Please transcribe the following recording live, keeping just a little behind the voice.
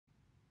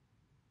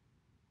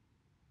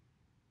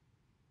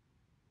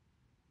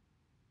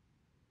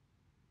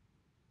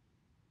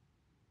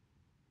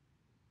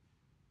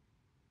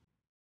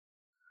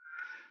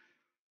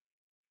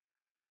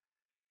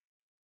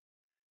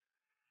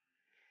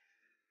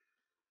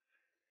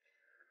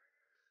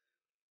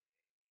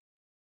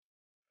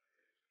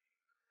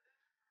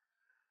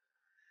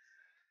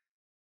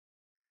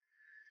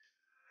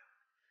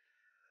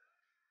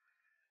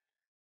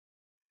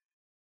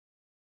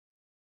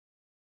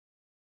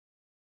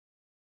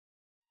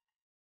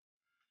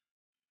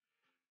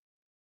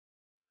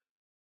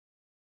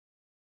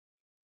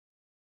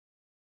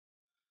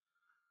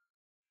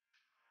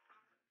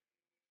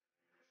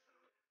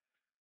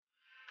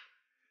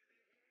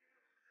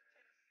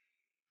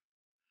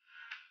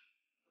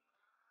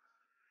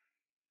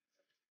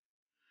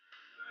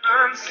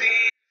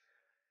see.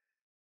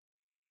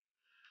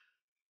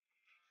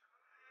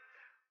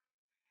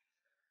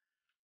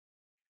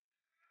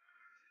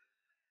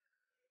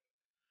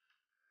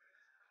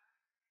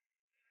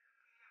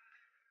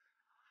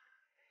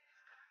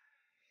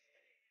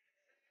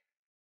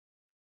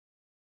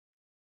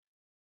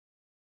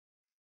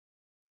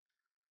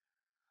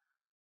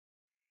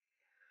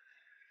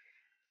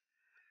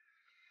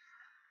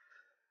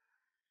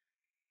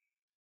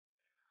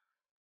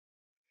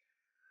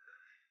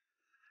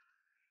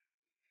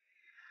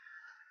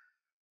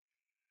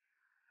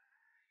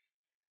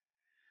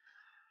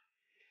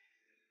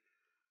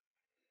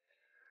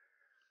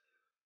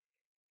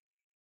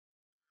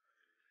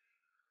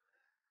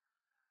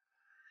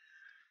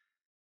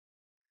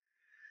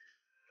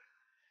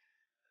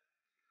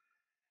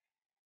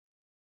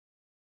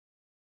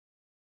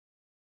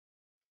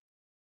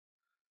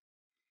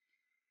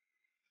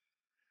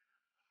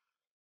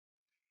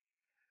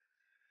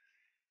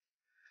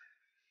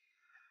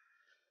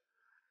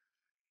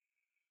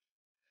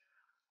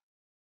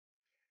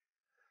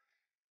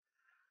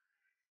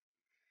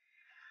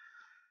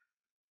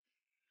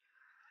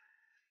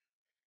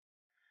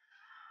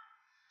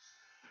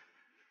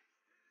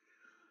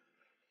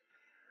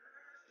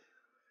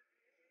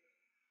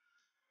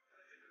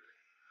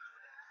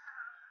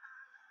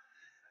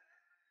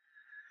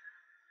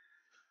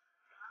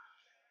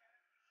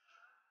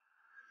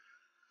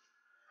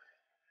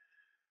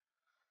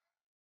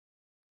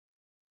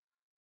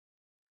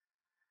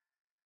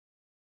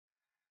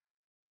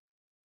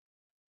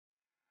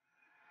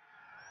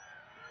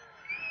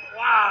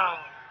 Wow.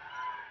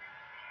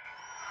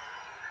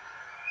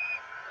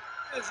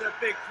 This is a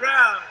big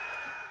crowd.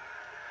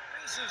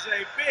 This is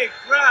a big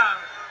crowd.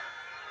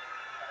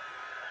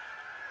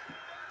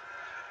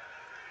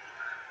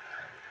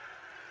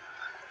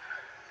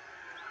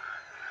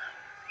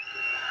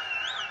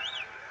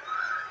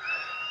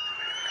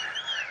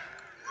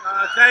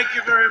 Thank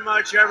you very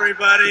much,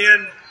 everybody.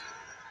 And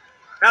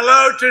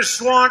hello to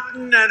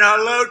Swanton and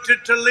hello to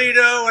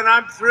Toledo. And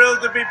I'm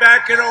thrilled to be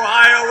back in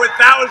Ohio with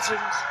thousands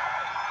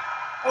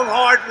of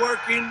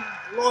hardworking,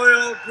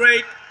 loyal,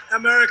 great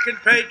American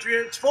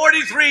patriots.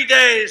 43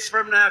 days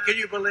from now. Can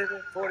you believe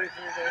it? 43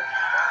 days.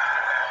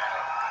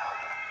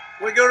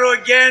 We're going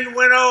to again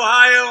win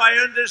Ohio. I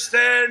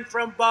understand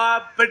from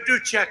Bob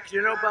Paduchek.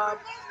 You know Bob?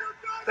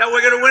 That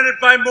we're going to win it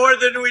by more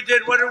than we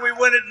did. What did we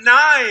win it?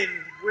 9.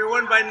 We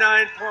won by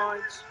 9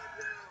 points.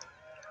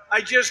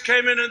 I just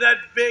came into that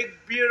big,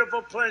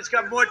 beautiful plane. It's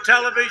got more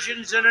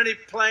televisions than any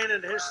plane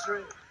in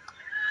history.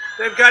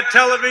 They've got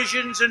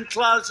televisions in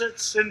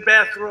closets, in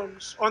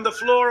bathrooms, on the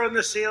floor, on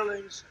the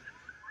ceilings.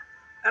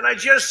 And I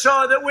just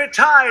saw that we're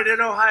tied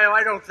in Ohio.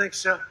 I don't think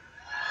so.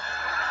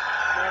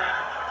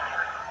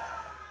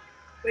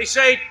 They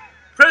say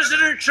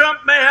President Trump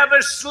may have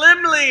a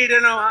slim lead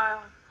in Ohio.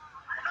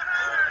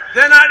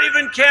 They're not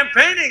even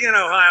campaigning in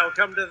Ohio,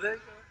 come to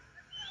think.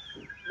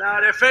 No,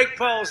 they're fake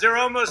polls. They're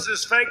almost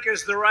as fake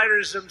as the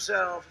writers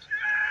themselves.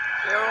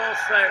 They're all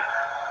fake.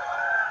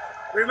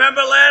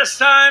 Remember last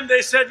time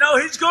they said, no,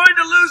 he's going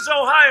to lose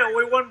Ohio.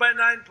 We won by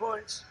 9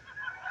 points.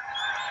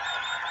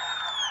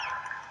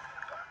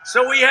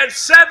 So we had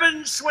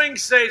 7 swing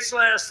states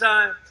last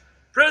time.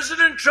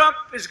 President Trump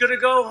is going to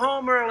go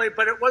home early,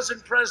 but it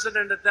wasn't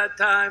president at that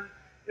time.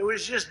 It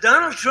was just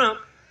Donald Trump.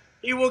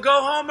 He will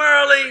go home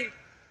early,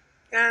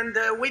 and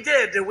we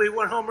did. We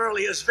went home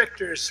early as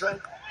victors,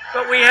 right?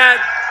 But we had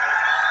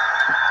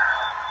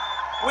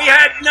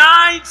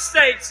 9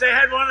 states. They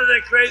had one of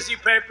the crazy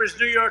papers,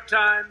 New York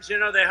Times. You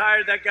know, they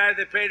hired that guy.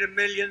 They paid him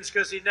millions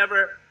because he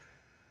never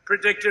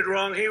predicted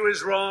wrong. He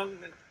was wrong.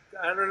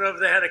 I don't know if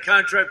they had a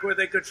contract where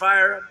they could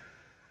fire him.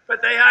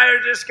 But they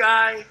hired this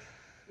guy.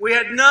 We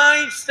had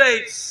 9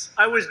 states.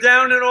 I was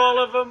down in all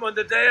of them on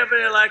the day of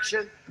the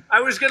election. I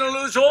was going to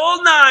lose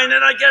all 9,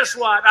 and I guess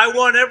what? I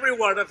won every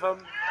one of them.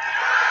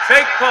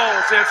 Fake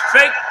polls. They're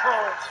fake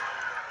polls.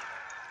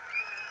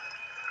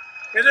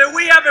 And then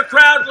we have a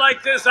crowd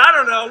like this. I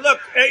don't know. Look,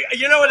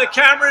 you know, the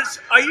cameras,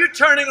 are you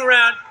turning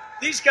around?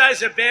 These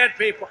guys are bad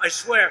people, I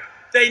swear.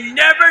 They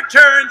never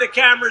turn the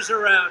cameras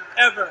around,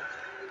 ever.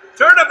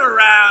 Turn them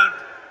around.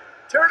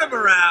 Turn them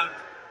around.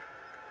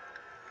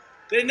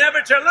 They never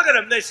turn. Look at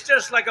them. They're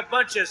just like a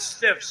bunch of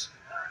stiffs.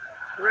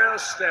 Real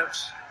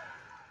stiffs.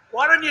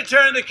 Why don't you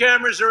turn the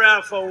cameras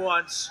around for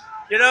once?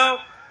 You know,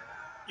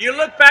 you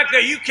look back there,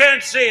 you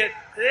can't see it.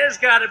 There's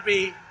got to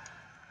be.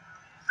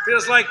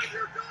 Feels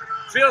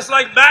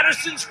like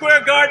Madison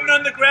Square Garden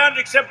on the ground,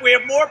 except we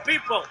have more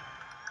people.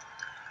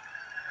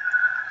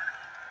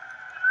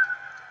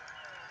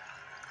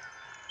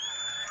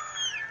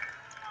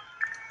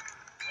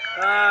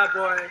 Ah,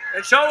 boy.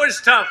 It's always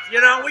tough.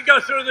 You know, we go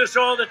through this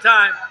all the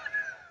time.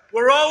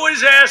 We're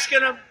always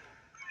asking them.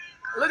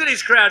 Look at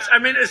these crowds. I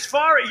mean, as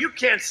far as you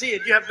can't see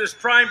it, you have this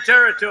prime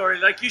territory,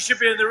 like you should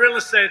be in the real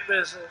estate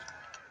business.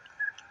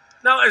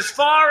 Now, as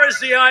far as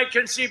the eye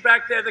can see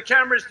back there, the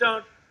cameras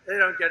don't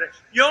get it.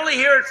 You only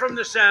hear it from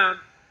the sound.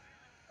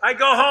 I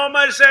go home,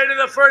 I say to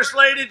the First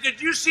Lady,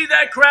 did you see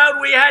that crowd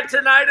we had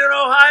tonight in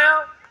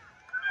Ohio?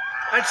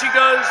 And she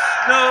goes,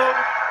 no,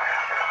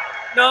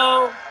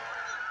 no.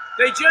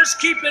 They just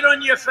keep it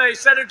on your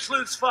face. That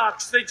includes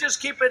Fox. They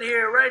just keep it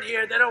here, right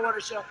here. They don't want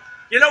to show.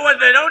 You know what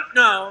they don't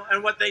know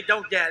and what they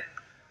don't get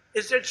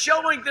is that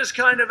showing this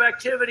kind of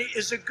activity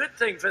is a good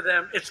thing for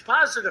them. It's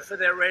positive for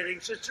their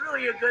ratings. It's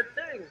really a good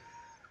thing.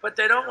 But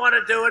they don't want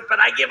to do it. But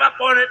I give up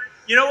on it.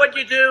 You know what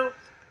you do?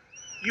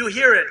 You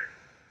hear it.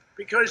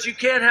 Because you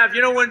can't have,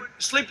 you know, when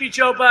Sleepy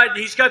Joe Biden,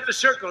 he's got the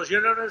circles.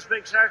 You know those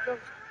big circles?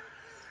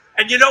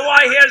 And you know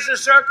why he has the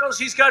circles?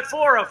 He's got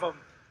 4 of them.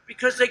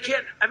 Because they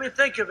can't, I mean,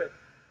 think of it.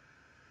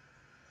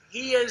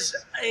 He is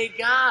a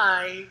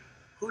guy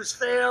who's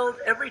failed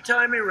every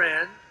time he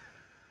ran.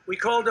 We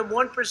called him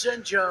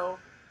 1% Joe.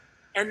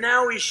 And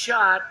now he's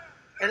shot,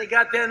 and he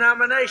got their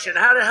nomination.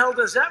 How the hell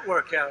does that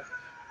work out?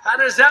 How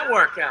does that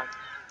work out?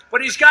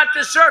 But he's got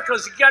the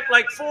circles. He's got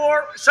like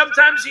 4.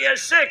 Sometimes he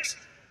has 6.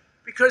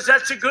 Because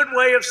that's a good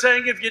way of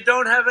saying if you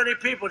don't have any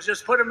people,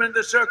 just put them in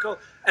the circle,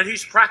 and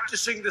he's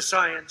practicing the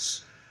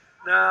science.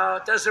 No,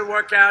 it doesn't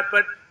work out,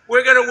 but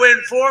we're going to win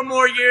 4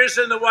 more years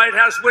in the White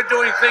House. We're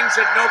doing things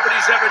that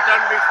nobody's ever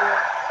done before.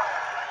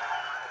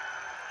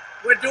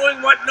 We're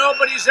doing what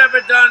nobody's ever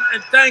done,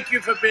 and thank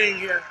you for being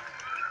here.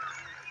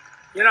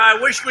 You know, I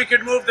wish we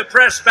could move the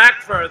press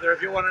back further,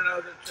 if you want to know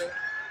the truth.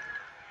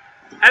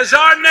 As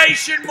our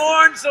nation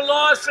mourns the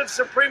loss of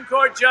Supreme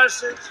Court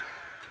Justice,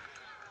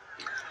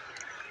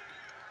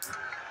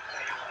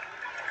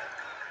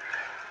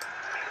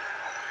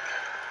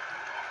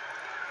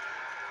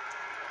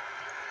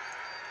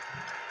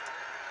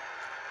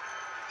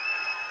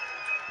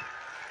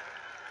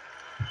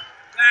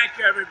 thank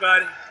you,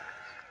 everybody.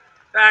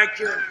 Thank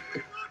you.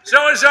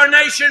 So as our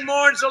nation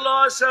mourns the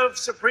loss of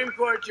Supreme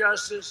Court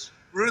Justice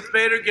Ruth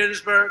Bader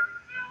Ginsburg,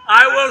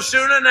 I will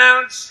soon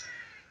announce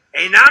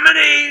a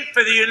nominee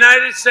for the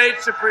United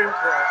States Supreme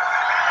Court.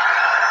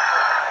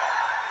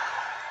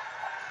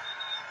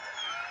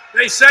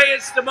 They say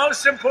it's the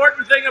most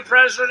important thing a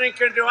president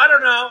can do. I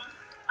don't know.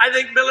 I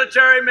think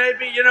military,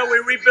 maybe. You know, we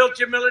rebuilt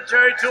your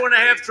military,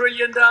 $2.5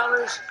 trillion.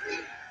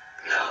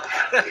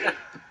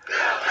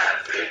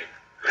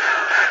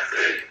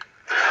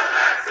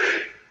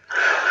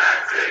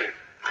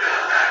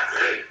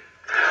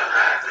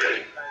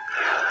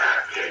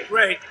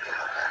 Great.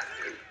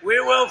 We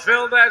will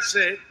fill that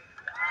seat.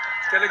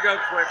 It's going to go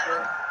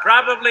quickly.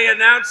 Probably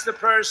announce the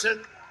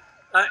person.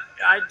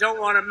 I don't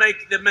want to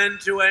make the men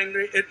too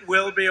angry. It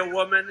will be a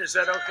woman. Is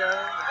that okay?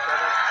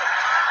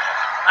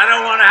 I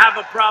don't want to have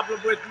a problem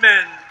with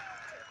men.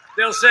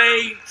 They'll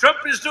say Trump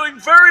is doing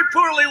very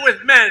poorly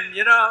with men,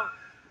 you know.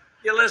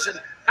 You listen.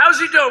 How's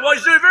he doing? Well,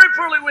 he's doing very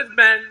poorly with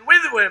men,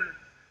 with women.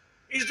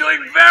 He's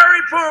doing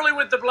very poorly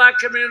with the black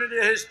community,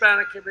 the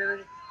Hispanic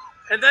community.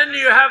 And then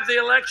you have the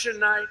election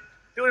night,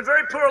 doing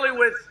very poorly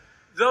with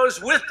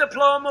those with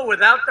diploma,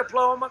 without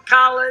diploma,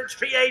 college,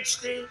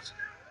 PhDs.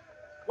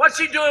 What's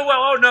he doing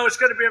well? Oh, no, it's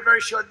going to be a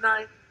very short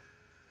night.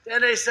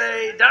 Then they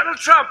say, Donald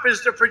Trump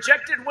is the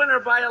projected winner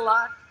by a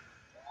lot.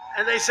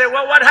 And they say,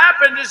 well, what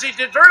happened is he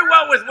did very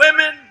well with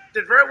women,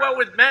 did very well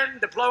with men,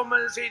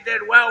 diplomas. He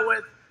did well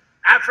with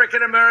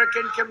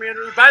African-American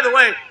community. By the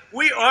way,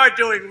 we are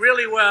doing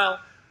really well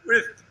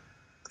with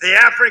the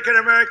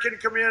African-American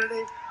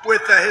community,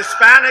 with the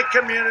Hispanic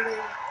community.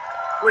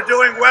 We're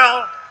doing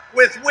well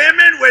with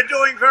women. We're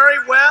doing very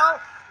well.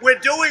 We're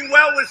doing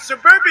well with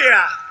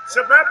suburbia.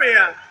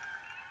 Suburbia.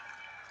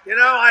 You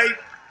know, I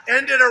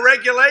ended a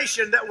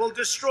regulation that will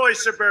destroy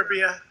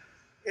suburbia.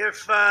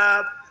 If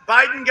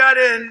Biden got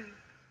in,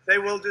 they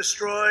will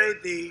destroy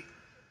the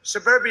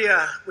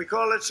suburbia. We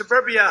call it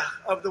suburbia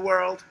of the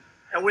world,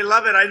 and we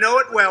love it. I know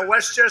it well.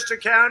 Westchester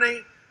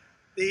County,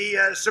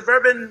 the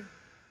suburban.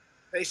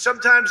 They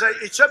sometimes,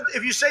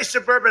 if you say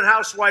suburban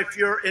housewife,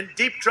 you're in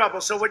deep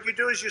trouble. So what you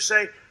do is you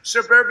say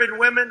suburban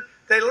women.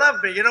 They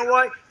love me. You know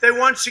why? They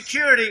want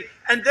security,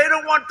 and they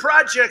don't want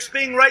projects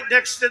being right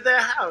next to their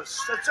house.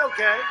 That's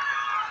okay.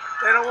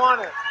 They don't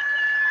want it.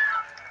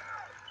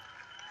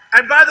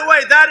 And by the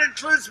way, that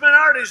includes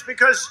minorities,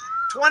 because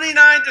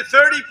 29 to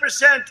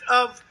 30%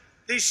 of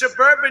the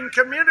suburban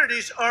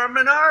communities are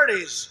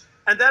minorities,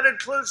 and that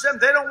includes them.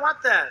 They don't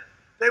want that.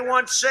 They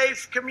want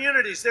safe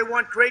communities. They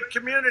want great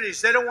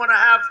communities. They don't want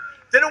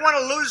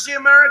to lose the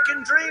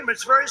American dream.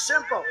 It's very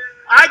simple.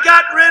 I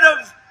got rid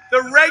of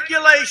the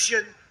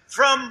regulation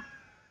from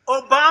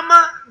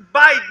Obama,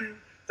 Biden,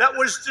 that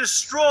was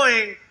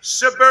destroying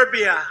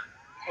suburbia,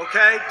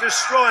 okay?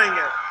 Destroying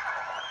it.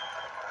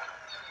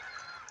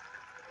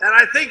 And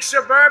I think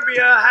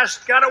suburbia has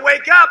got to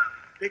wake up,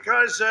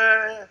 because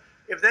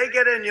if they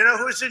get in, you know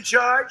who's in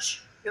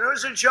charge? You know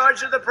who's in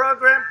charge of the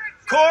program?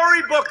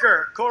 Cory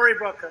Booker. Cory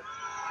Booker.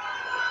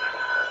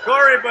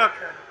 Cory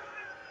Booker.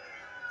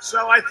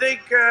 So I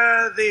think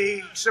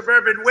the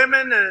suburban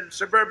women and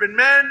suburban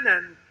men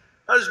and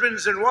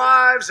husbands and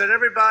wives and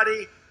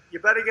everybody, you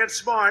better get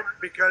smart,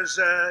 because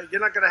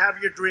you're not going to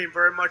have your dream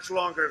very much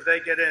longer if they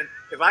get in.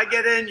 If I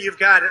get in, you've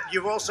got it.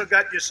 You've also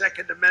got your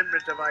Second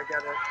Amendment if I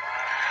get it.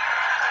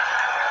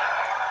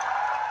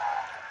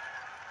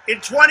 In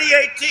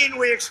 2018,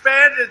 we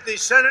expanded the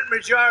Senate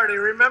majority.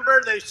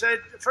 Remember, they said,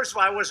 first of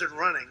all, I wasn't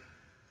running.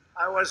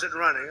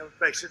 It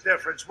makes a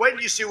difference. Wait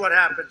till you see what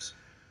happens.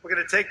 We're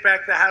going to take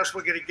back the House.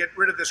 We're going to get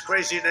rid of this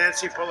crazy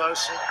Nancy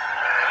Pelosi.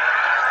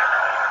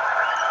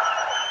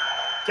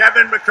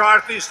 Kevin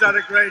McCarthy's done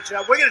a great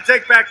job. We're going to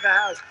take back the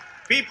House.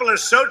 People are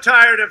so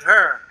tired of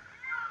her.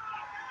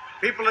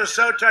 People are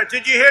so tired.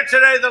 Did you hear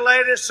today the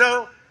latest?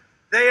 So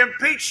they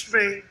impeached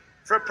me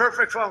for a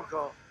perfect phone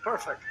call.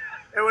 Perfect.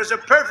 It was a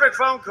perfect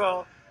phone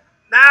call.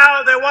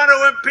 Now they want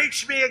to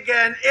impeach me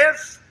again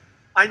if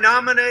I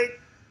nominate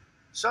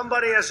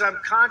somebody, as I'm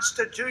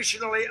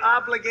constitutionally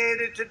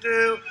obligated to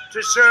do,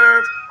 to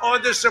serve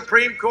on the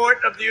Supreme Court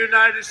of the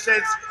United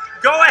States.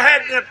 Go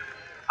ahead and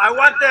I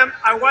want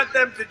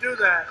them to do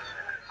that.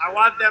 I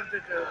want them to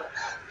do that.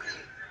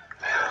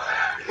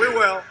 We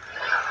will.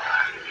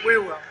 We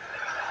will.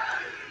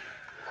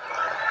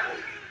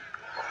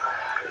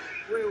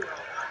 We will.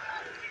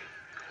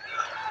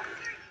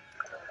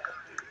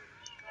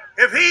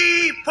 If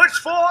he puts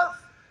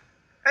forth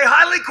a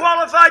highly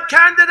qualified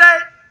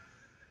candidate,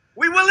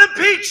 we will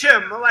impeach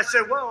him. Well, I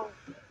said, well,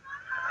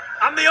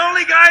 I'm the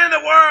only guy in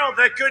the world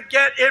that could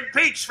get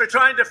impeached for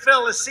trying to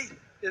fill a seat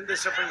in the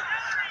Supreme Court.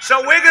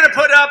 So we're going to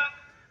put up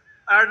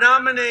our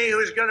nominee,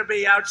 who's going to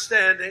be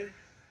outstanding.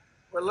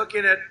 We're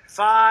looking at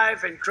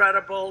 5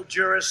 incredible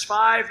jurists,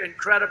 5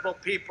 incredible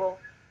people,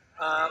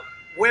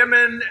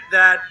 women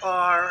that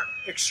are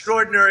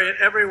extraordinary in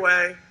every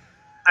way.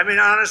 I mean,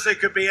 honestly, it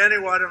could be any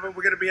one of them.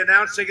 We're going to be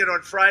announcing it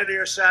on Friday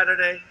or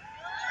Saturday.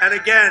 And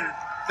again,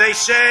 they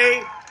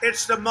say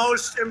it's the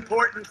most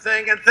important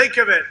thing. And think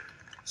of it.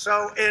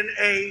 So in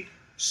a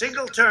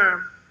single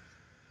term,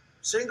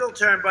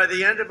 by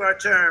the end of our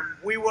term,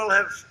 we will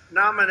have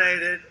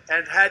nominated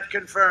and had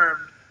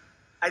confirmed,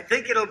 I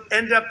think it'll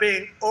end up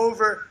being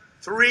over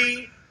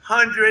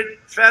 300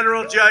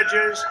 federal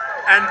judges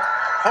and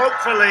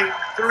hopefully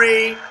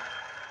 3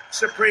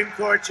 Supreme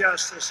Court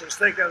justices.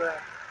 Think of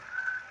that.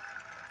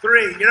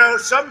 3. You know,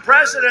 some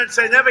presidents,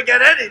 they never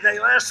get any. They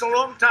last a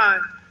long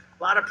time.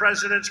 A lot of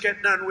presidents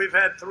get none. We've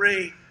had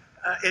 3.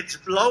 It's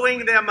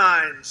blowing their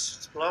minds.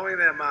 It's blowing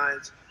their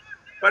minds.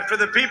 But for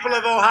the people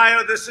of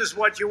Ohio, this is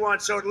what you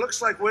want. So it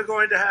looks like we're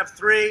going to have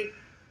 3,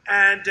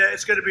 and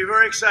it's going to be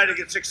very exciting.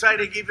 It's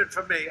exciting even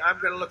for me. I'm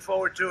going to look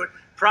forward to it.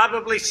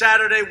 Probably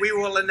Saturday we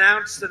will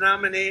announce the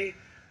nominee,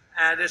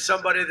 and it's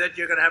somebody that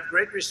you're going to have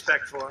great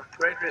respect for.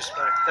 Great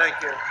respect. Thank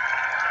you.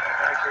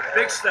 Thank you.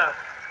 Big stuff.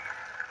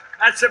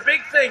 That's a big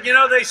thing. You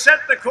know, they set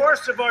the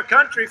course of our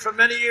country for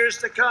many years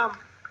to come.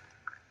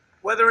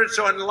 Whether it's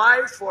on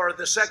life or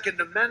the Second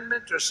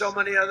Amendment or so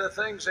many other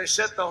things, they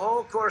set the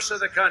whole course of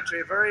the country.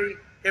 A very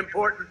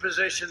important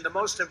position, the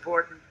most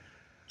important.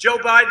 Joe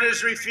Biden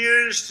has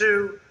refused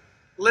to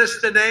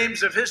list the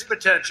names of his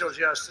potential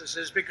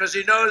justices because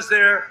he knows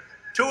they're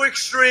too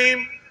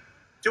extreme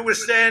to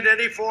withstand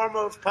any form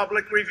of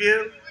public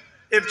review.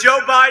 If Joe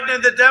Biden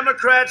and the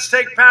Democrats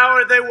take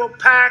power, they will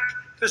pack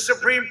the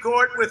Supreme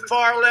Court with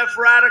far-left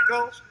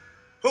radicals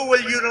who will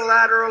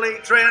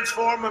unilaterally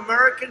transform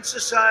American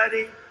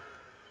society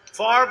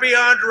far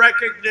beyond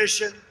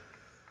recognition.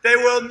 They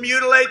will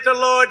mutilate the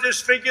law,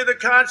 disfigure the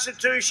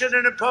Constitution,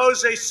 and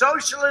impose a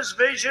socialist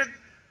vision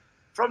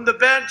from the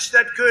bench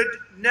that could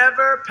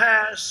never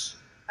pass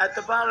at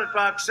the ballot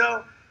box.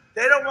 So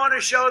they don't want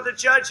to show the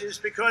judges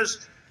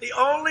because the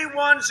only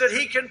ones that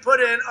he can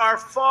put in are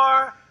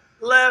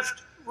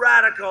far-left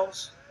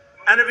radicals.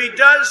 And if he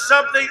does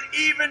something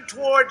even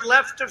toward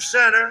left of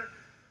center,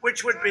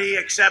 which would be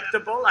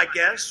acceptable, I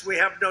guess, we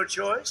have no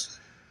choice.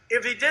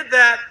 If he did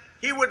that,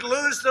 he would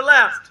lose the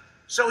left.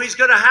 So he's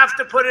going to have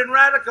to put in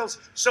radicals.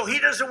 So he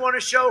doesn't want to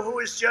show who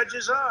his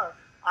judges are.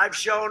 I've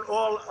shown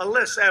a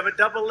list. I have a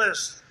double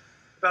list,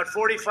 about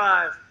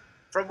 45,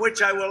 from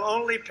which I will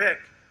only pick.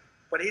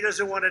 But he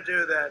doesn't want to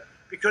do that.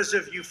 Because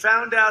if you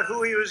found out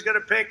who he was going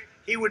to pick,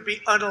 he would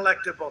be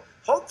unelectable.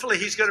 Hopefully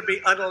he's going to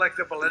be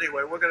unelectable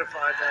anyway. We're going to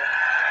find out.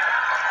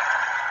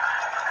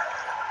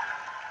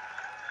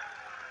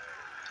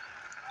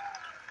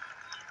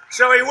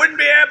 So he wouldn't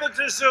be able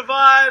to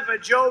survive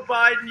Joe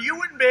Biden. You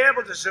wouldn't be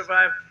able to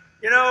survive.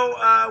 You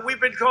know,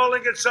 we've been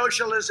calling it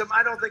socialism.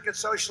 I don't think it's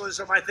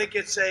socialism. I think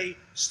it's a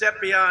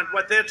step beyond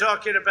what they're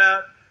talking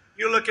about.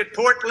 You look at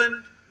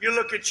Portland, you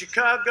look at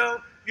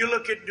Chicago, you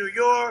look at New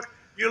York,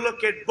 you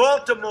look at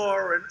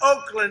Baltimore and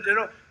Oakland.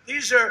 And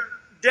these are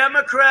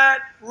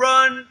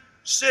Democrat-run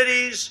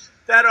cities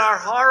that are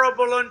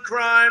horrible on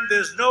crime.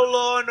 There's no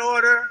law and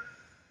order,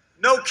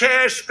 no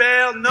cash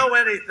bail, no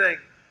anything.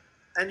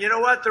 And you know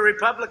what? The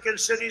Republican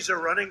cities are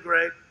running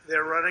great.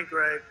 They're running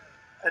great.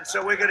 And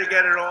so we're going to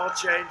get it all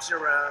changed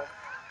around.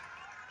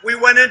 We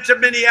went into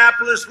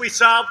Minneapolis. We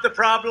solved the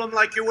problem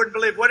like you wouldn't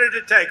believe. What did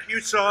it take? You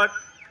saw it.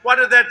 What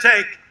did that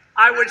take?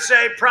 I would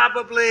say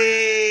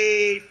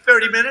probably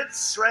 30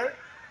 minutes, right?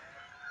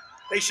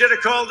 They should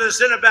have called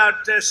us in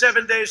about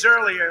 7 days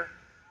earlier.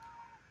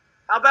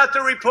 How about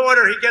the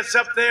reporter? He gets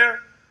up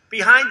there.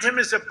 Behind him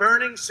is a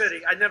burning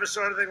city. I never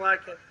saw anything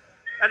like it.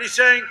 And he's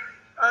saying,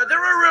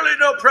 There are really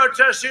no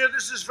protests here.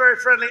 This is very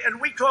friendly,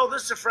 and we call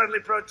this a friendly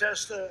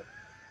protest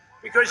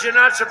because you're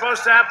not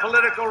supposed to have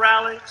political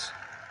rallies.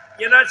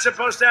 You're not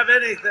supposed to have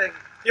anything.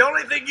 The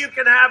only thing you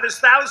can have is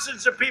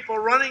thousands of people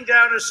running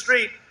down a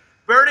street,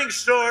 burning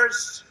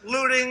stores,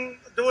 looting,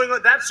 doing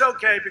what. That's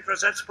okay because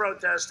that's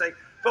protesting.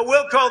 But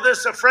we'll call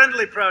this a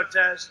friendly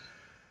protest.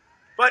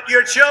 But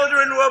your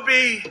children will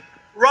be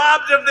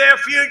robbed of their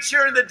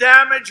future, and the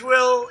damage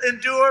will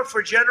endure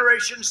for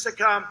generations to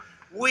come.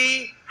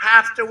 We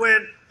have to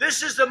win.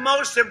 This is the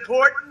most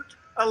important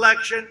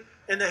election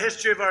in the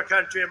history of our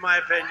country, in my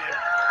opinion.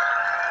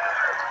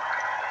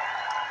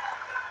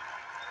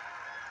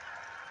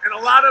 And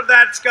a lot of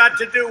that's got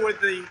to do with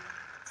the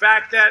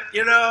fact that,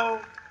 you know,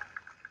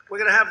 we're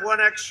going to have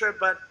one extra,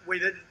 but we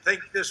didn't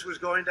think this was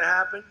going to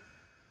happen.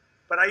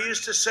 But I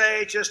used to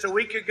say just a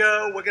week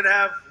ago, we're going to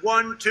have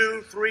 1,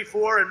 2, 3,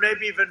 4, and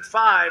maybe even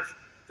 5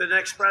 the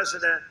next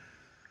president.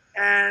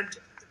 And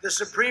the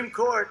Supreme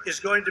Court is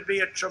going to be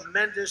a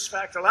tremendous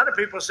factor. A lot of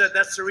people said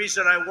that's the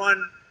reason I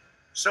won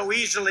so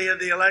easily in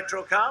the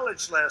Electoral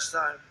College last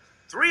time.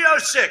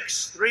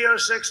 306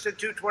 to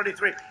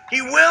 223.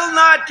 He will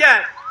not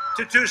get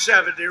to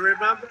 270,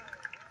 remember?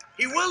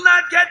 He will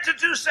not get to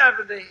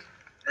 270.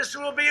 This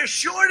will be a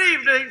short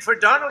evening for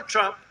Donald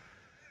Trump.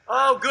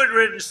 Oh, good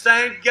riddance.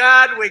 Thank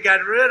God we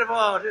got rid of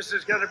all. This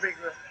is going to be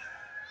good.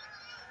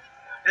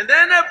 And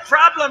then a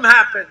problem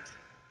happened.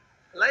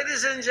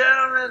 Ladies and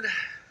gentlemen,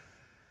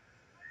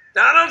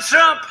 Donald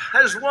Trump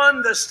has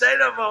won the state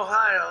of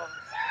Ohio.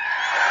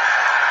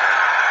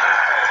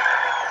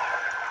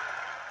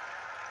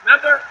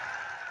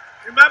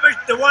 Remember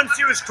the one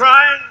she was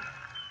crying?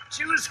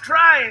 She was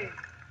crying.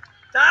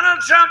 Donald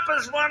Trump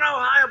has won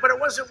Ohio, but it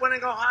wasn't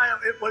winning Ohio.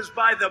 It was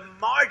by the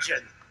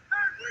margin.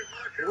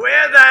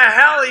 Where the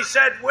hell, he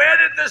said, where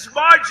did this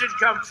margin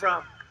come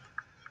from?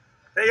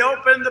 They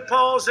opened the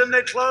polls and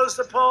they closed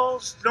the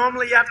polls.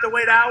 Normally you have to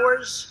wait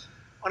hours,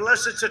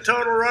 unless it's a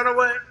total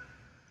runaway.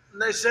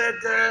 And they said,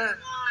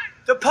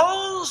 the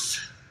polls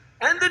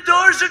and the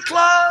doors are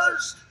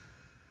closed.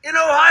 In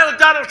Ohio,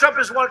 Donald Trump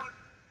has won.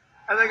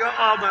 And they go,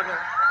 oh my God.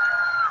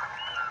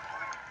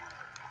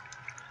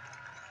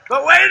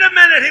 But wait a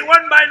minute, he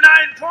won by 9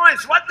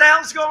 points. What the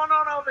hell's going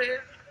on over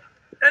here?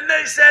 And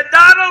they said,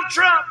 Donald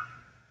Trump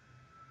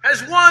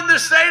has won the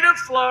state of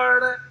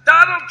Florida.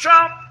 Donald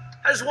Trump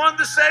has won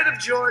the state of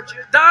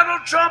Georgia.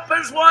 Donald Trump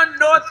has won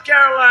North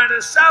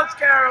Carolina, South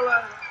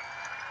Carolina.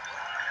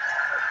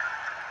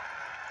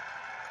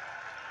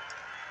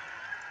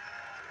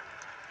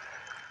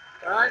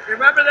 All right,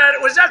 remember that?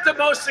 Was that the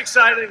most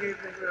exciting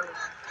evening, really?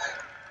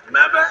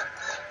 Remember?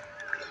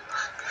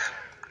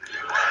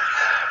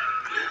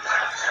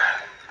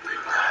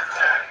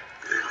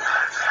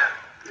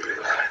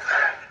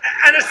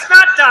 And it's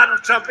not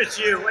Donald Trump, it's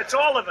you. It's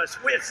all of us.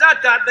 It's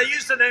not that. They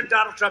use the name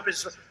Donald Trump.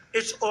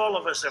 It's all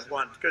of us have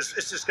won, because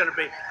it's just going to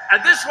be.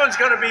 And this one's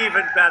going to be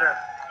even better.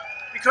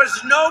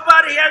 Because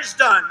nobody has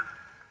done,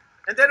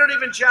 and they don't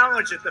even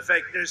challenge it, the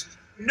fake news,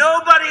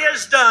 nobody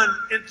has done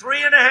in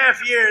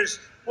 3.5 years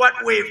what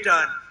we've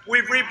done.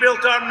 We've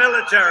rebuilt our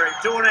military,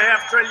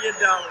 $2.5 trillion.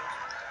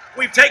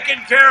 We've taken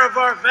care of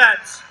our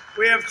vets.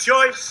 We have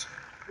choice.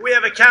 We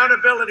have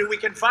accountability. We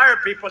can fire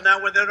people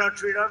now when they don't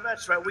treat our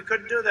vets right. We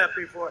couldn't do that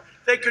before.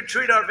 They could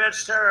treat our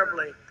vets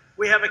terribly.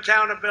 We have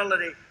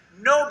accountability.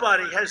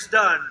 Nobody has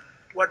done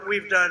what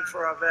we've done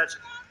for our vets.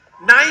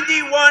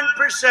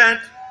 91%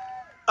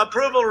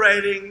 approval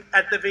rating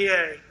at the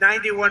VA.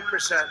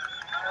 91%. The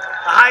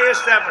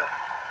highest ever.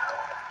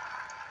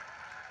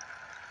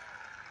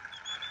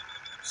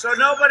 So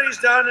nobody's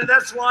done, and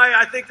that's why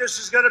I think this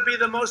is going to be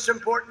the most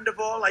important of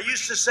all. I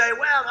used to say,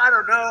 well, I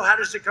don't know, how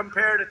does it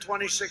compare to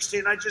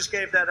 2016? I just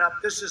gave that up.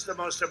 This is the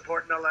most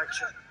important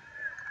election.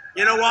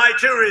 You know why?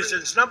 2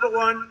 reasons. Number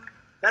one,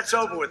 that's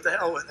over with. The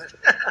hell with it.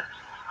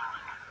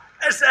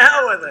 That's the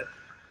hell with it.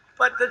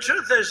 But the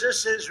truth is,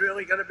 this is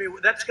really going to be,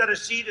 that's got a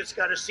seat, it's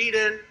got a seat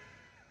in,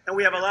 and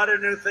we have a lot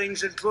of new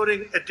things,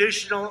 including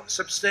additional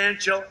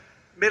substantial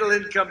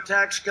middle-income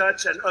tax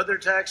cuts and other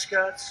tax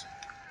cuts,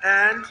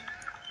 and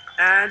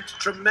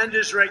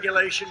tremendous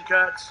regulation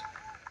cuts.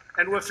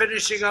 And we're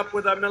finishing up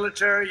with our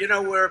military. You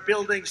know, we're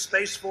building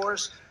Space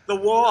Force. The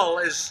wall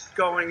is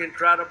going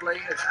incredibly.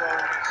 It's going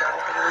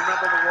incredibly.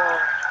 Remember the wall.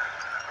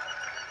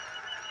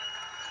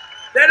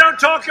 They don't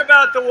talk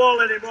about the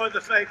wall anymore,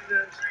 the fake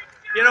news.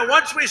 You know,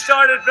 once we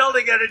started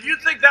building it, and you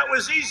think that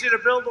was easy to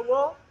build the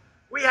wall?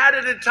 We had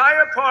an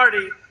entire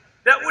party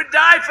that would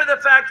die for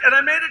the fact, and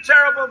I made a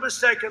terrible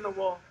mistake in the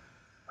wall.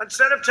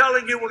 Instead of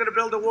telling you we're going to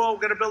build a wall, we're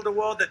going to build a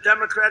wall, the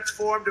Democrats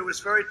formed. It was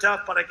very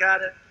tough, but I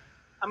got it.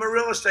 I'm a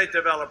real estate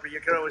developer.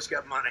 You can always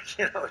get money.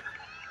 You know,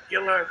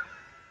 you learn.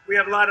 We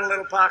have a lot of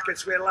little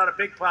pockets. We had a lot of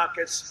big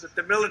pockets.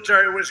 The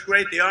military was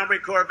great. The Army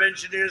Corps of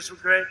Engineers were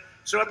great.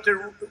 So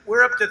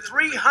we're up to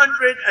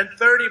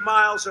 330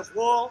 miles of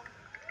wall.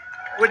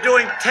 We're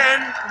doing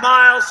 10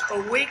 miles a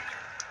week.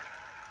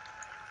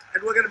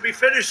 And we're going to be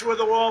finished with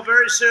the wall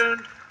very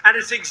soon. And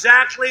it's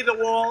exactly the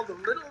wall, the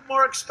little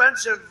more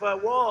expensive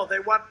wall. They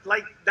want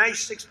like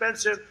nice,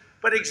 expensive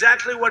but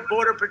exactly what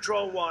Border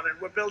Patrol wanted.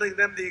 We're building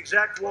them the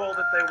exact wall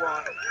that they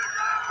wanted.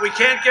 We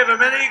can't give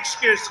them any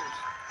excuses.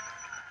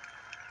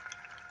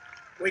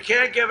 We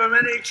can't give them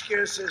any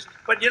excuses.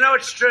 But you know,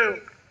 it's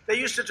true. They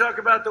used to talk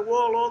about the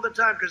wall all the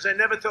time because they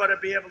never thought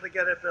I'd be able to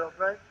get it built,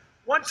 right?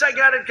 Once I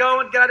got it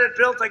going, got it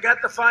built, I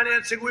got the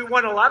financing. We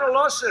won a lot of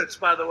lawsuits,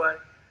 by the way.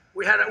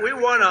 We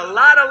won a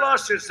lot of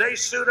lawsuits. They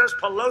sued us.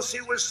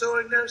 Pelosi was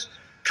suing us.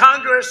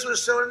 Congress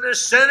was suing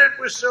us. Senate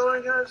was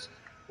suing us.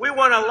 We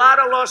won a lot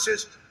of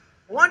lawsuits.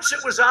 Once it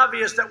was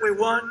obvious that we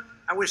won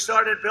and we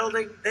started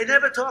building, they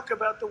never talk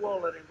about the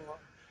wall anymore.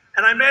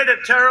 And I made a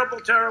terrible,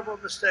 terrible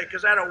mistake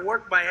because I had to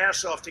work my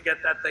ass off to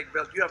get that thing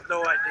built. You have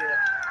no idea.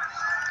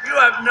 You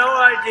have no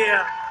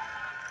idea.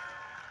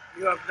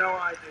 You have no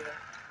idea.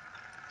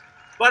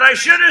 But I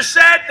should have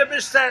said the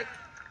mistake.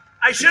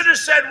 I should have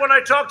said when I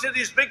talked to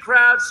these big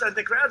crowds, and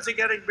the crowds are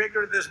getting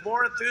bigger, there's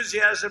more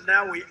enthusiasm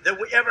now than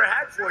we ever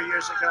had 4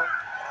 years ago.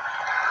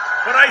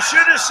 But I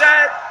should have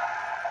said,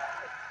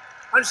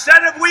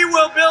 instead of we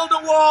will build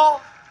a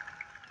wall,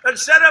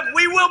 instead of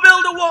we will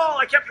build a wall,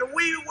 I kept saying,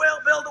 we will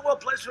build a wall.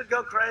 Place would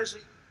go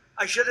crazy.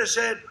 I should have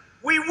said,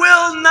 we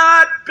will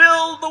not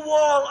build the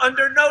wall.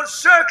 Under no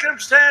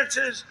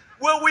circumstances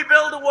will we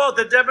build a wall.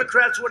 The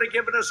Democrats would have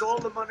given us all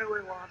the money we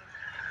wanted.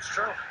 It's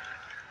true.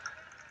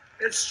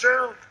 It's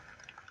true.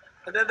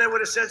 And then they would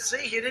have said, see,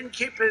 he didn't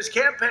keep his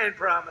campaign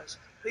promise.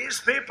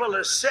 These people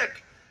are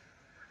sick.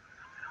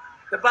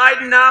 The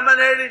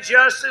Biden-nominated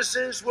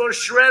justices will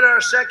shred our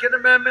Second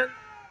Amendment,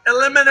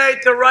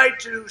 eliminate the right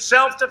to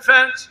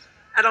self-defense,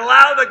 and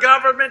allow the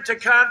government to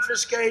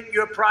confiscate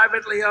your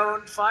privately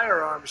owned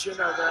firearms. You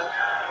know that.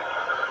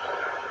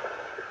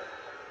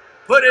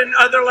 Put in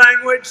other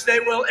language, they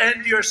will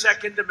end your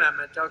Second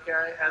Amendment,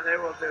 okay? And they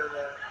will do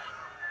that.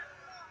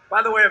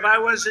 By the way, if I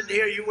wasn't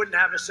here, you wouldn't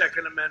have a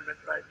Second Amendment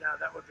right now.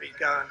 That would be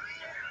gone.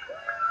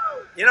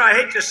 You know, I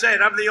hate to say it,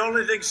 I'm the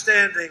only thing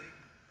standing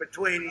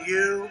between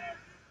you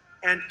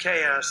and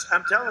chaos.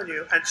 I'm telling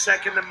you, and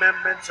Second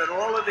Amendments and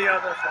all of the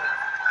other things.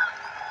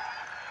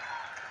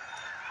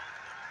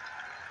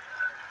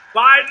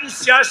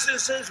 Biden's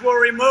justices will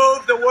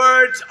remove the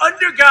words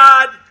 "under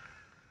God"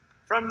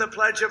 from the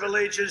Pledge of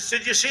Allegiance.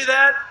 Did you see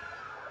that?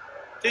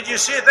 Did you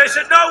see it? They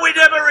said, no, we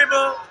never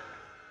removed.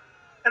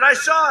 And I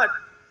saw it.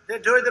 They're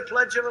doing the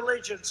Pledge of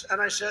Allegiance.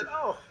 And I said,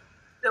 oh,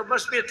 there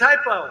must be a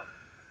typo.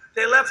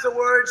 They left the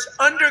words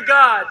 "under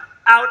God"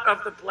 out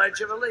of the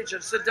Pledge of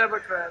Allegiance, the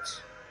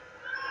Democrats.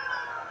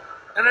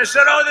 And I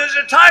said, oh, there's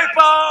a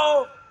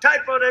typo.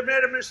 Typo, they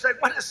made a mistake.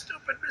 What a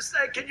stupid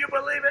mistake. Can you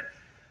believe it?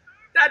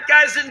 That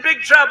guy's in big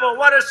trouble.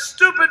 What a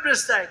stupid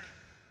mistake.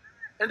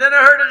 And then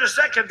I heard it a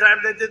second time.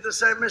 They did the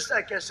same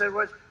mistake. I said,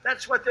 well,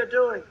 that's what they're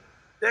doing.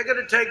 They're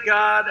going to take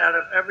God out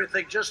of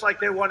everything, just like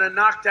they want to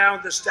knock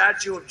down the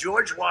statue of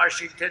George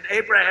Washington,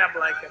 Abraham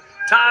Lincoln,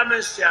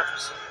 Thomas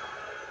Jefferson.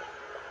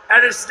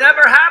 And it's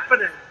never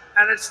happening.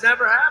 And it's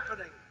never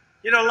happening.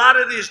 You know, a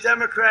lot of these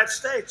Democrat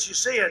states, you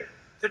see it,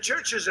 the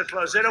churches are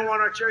closed. They don't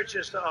want our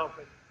churches to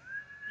open.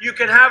 You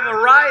can have a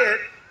riot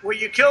where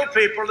you kill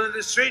people in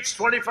the streets,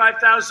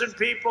 25,000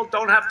 people,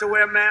 don't have to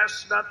wear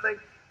masks, nothing.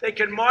 They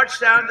can march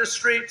down the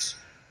streets,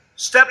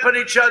 step on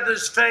each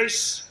other's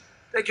face.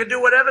 They can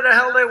do whatever the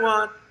hell they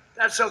want.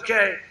 That's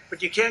okay.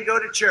 But you can't go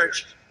to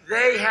church.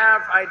 They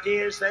have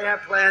ideas, they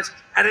have plans,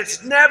 and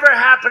it's never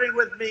happening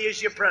with me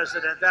as your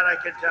president. That I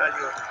can tell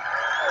you.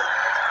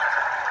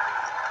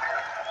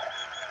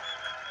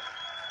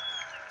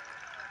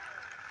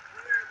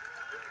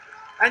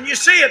 And you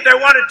see it. They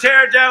want to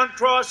tear down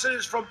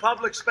crosses from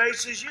public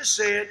spaces. You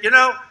see it. You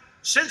know,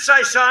 since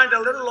I signed a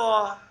little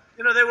law,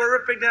 you know, they were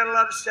ripping down a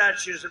lot of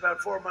statues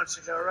about 4 months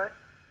ago, right?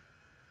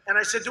 And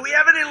I said, do we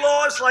have any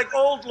laws like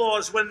old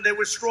laws when they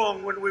were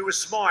strong, when we were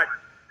smart,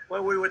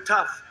 when we were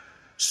tough?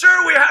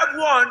 Sir, we have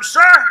one.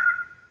 Sir,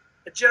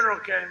 a general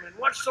came in.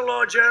 What's the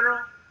law, General?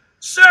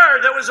 Sir,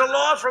 there was a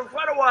law from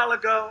quite a while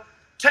ago,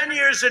 10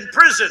 years in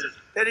prison.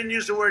 They didn't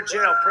use the word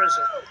jail,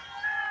 prison.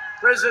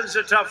 Prison's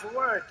a tough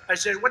word. I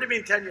said, what do you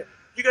mean 10 years?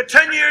 You got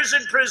 10 years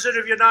in prison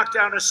if you knock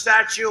down a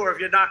statue or if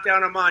you knock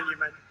down a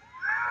monument.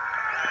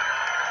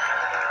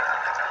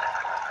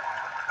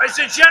 I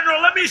said,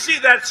 General, let me see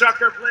that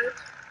sucker, please.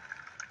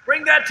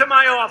 Bring that to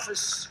my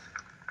office.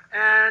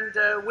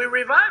 And we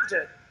revived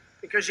it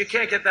because you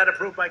can't get that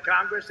approved by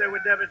Congress. They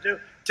would never do.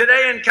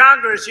 Today in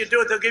Congress, you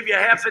do it, they'll give you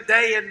half a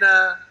day in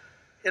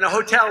a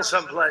hotel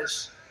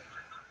someplace.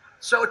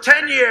 So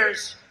 10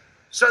 years.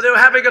 So they were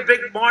having a big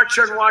march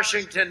on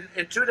Washington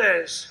in 2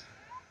 days.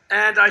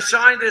 And I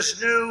signed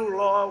this new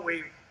law.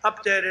 We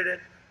updated it.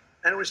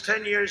 And it was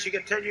 10 years. You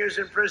get 10 years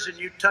in prison.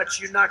 You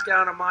knock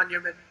down a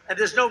monument. And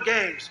there's no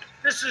games.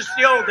 This is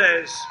the old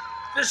days.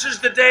 This is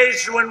the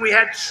days when we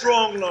had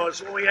strong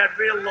laws, when we had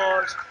real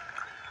laws,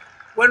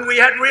 when we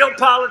had real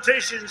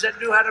politicians that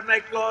knew how to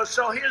make laws.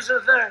 So here's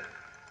the thing.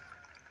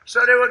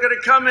 So they were going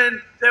to come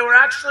in. They were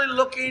actually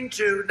looking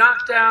to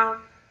knock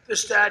down the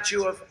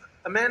statue of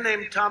a man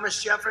named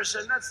Thomas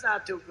Jefferson. That's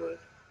not too good,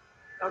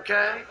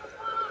 okay?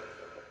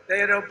 They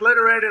had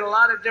obliterated a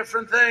lot of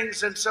different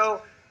things. And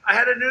so I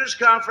had a news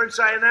conference.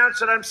 I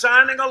announced that I'm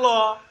signing a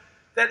law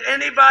that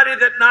anybody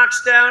that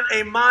knocks down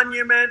a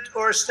monument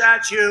or a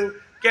statue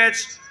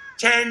gets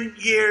 10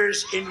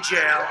 years in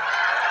jail.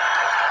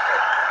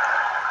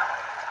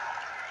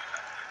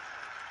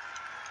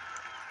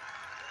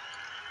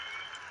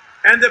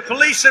 And the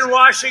police in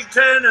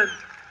Washington, and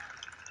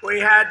we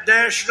had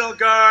National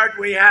Guard,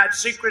 we had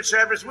Secret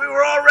Service. We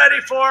were all ready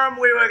for them.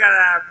 We were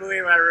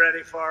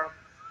ready for them.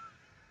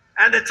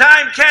 And the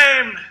time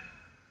came,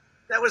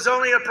 there was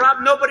only a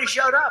problem. Nobody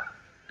showed up.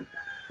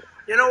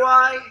 You know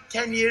why?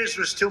 10 years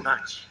was too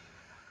much.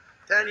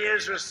 10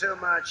 years was too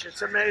much.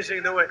 It's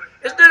amazing the way,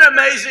 isn't it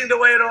amazing the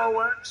way it all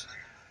works?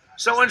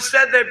 So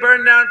instead they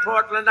burned down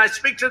Portland. I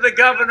speak to the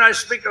governor,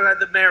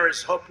 the mayor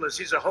is hopeless.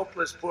 He's a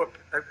hopeless,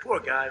 poor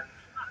guy.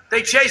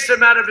 They chased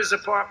him out of his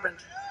apartment.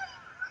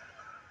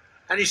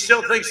 And he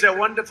still thinks they're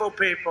wonderful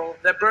people.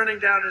 They're burning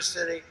down his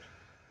city.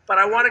 But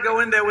I want to go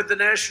in there with the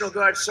National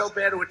Guard so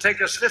bad it would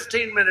take us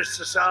 15 minutes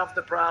to solve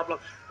the problem.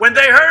 When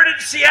they heard in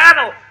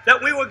Seattle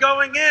that we were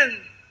going in,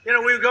 we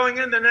were going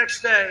in the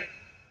next day,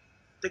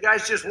 the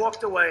guys just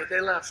walked away. They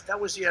left. That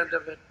was the end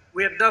of it.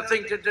 We had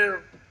nothing to do.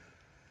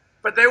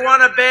 But they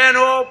want to ban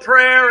all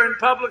prayer in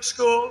public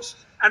schools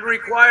and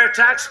require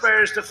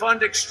taxpayers to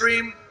fund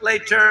extreme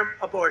late-term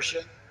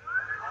abortion.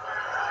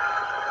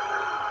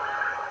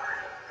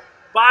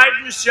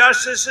 Biden's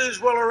justices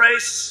will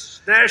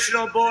erase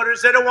national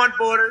borders. They don't want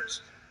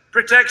borders.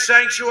 Protect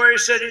sanctuary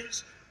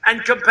cities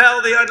and compel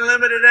the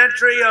unlimited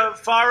entry of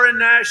foreign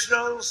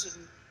nationals.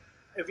 And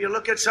if you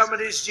look at some of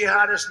these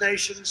jihadist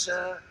nations,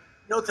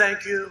 no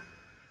thank you.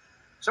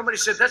 Somebody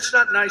said, that's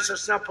not nice.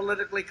 That's not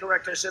politically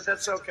correct. I said,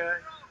 that's okay.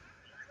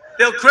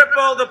 They'll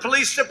cripple the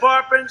police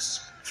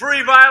departments,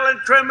 free violent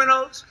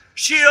criminals,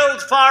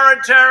 shield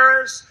foreign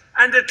terrorists,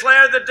 and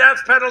declare the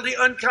death penalty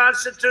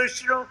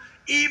unconstitutional,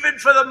 even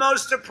for the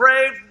most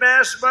depraved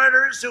mass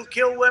murderers who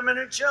kill women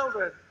and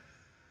children.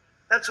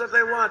 That's what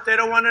they want. They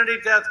don't want any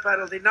death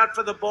penalty, not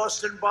for the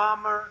Boston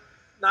bomber,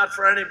 not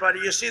for anybody.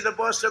 You see, the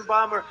Boston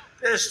bomber,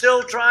 they're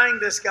still trying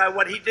this guy,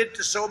 what he did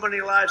to so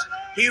many lives.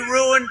 He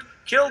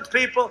killed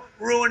people,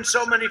 ruined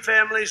so many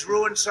families,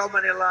 ruined so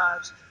many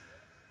lives.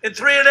 And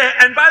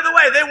by the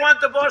way, they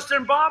want the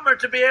Boston bomber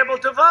to be able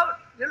to vote.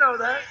 You know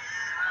that.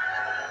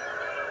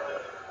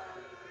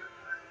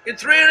 In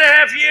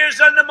 3.5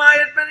 years under my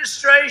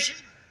administration,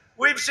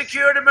 we've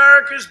secured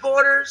America's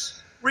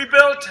borders,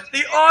 rebuilt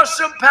the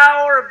awesome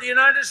power of the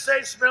United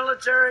States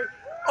military,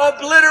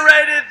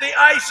 obliterated the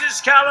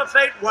ISIS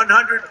caliphate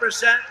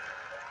 100%,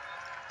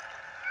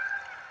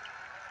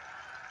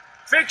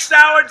 fixed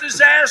our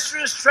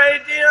disastrous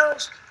trade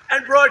deals,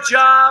 and brought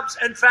jobs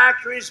and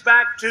factories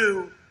back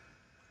to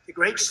the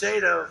great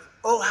state of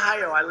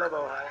Ohio. I love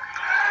Ohio.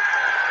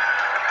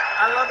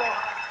 I love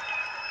Ohio.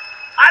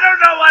 I don't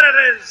know what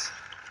it is.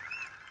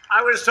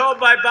 I was told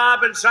by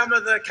Bob and some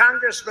of the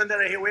congressmen that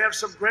are here, we have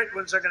some great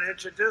ones, I'm going to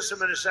introduce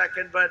them in a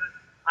second, but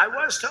I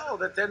was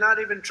told that they're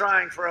not even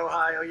trying for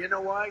Ohio. You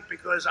know why?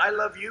 Because I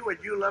love you and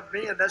you love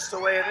me, and that's the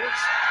way it is.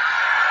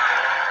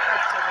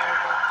 That's the way it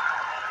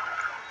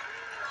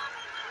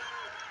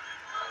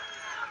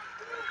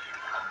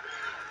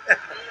is.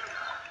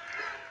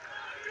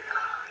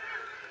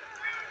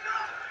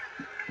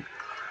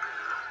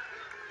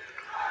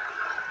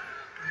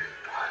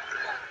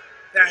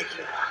 Thank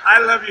you. I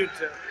love you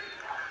too.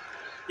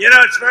 You know,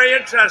 it's very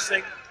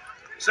interesting.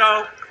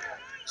 So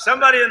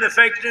somebody in the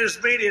fake news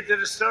media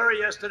did a story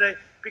yesterday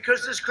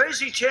because this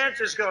crazy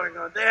chant is going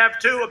on. They have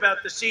two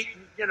about the seat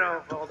and,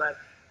 all that.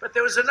 But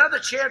there was another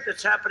chant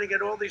that's happening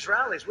at all these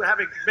rallies. We're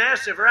having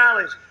massive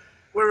rallies.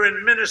 We're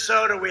in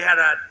Minnesota. We had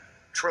a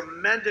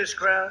tremendous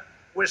crowd.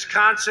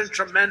 Wisconsin,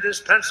 tremendous.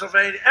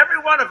 Pennsylvania, every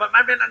one of them.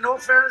 I mean, in all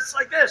fairness, it's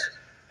like this,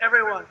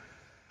 everyone.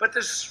 But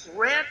this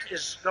rant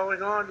is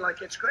going on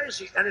like it's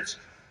crazy. And it's,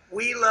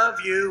 we love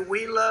you,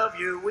 we love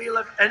you, we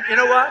love you. And you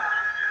know what?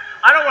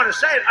 I don't want to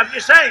say it. I'm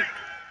just saying,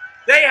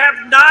 they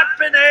have not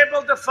been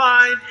able to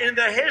find in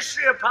the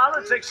history of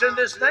politics in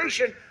this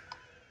nation,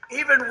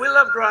 even we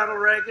loved Ronald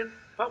Reagan,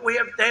 but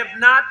they have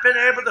not been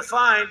able to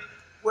find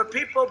where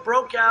people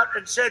broke out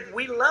and said,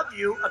 we love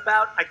you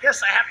about, I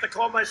guess I have to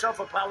call myself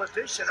a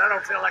politician. I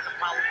don't feel like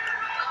a politician.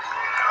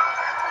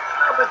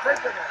 No, but think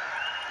of it.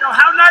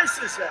 How nice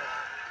is that?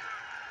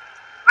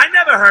 I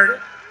never heard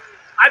it.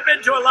 I've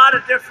been to a lot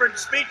of different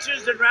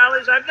speeches and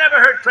rallies. I've never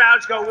heard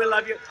crowds go, we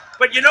love you.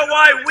 But you know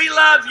why? We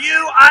love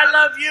you. I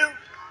love you.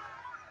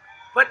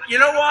 But you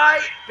know why?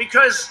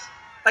 Because,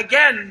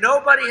 again,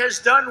 nobody has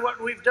done what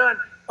we've done.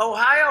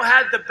 Ohio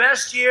had the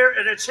best year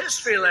in its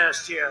history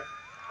last year.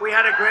 We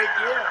had a great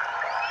year.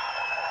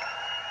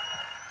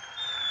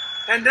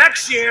 And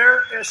next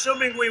year,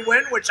 assuming we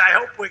win, which I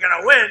hope we're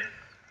going to win,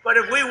 but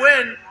if we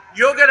win,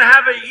 you're going to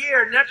have a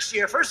year next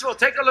year. First of all,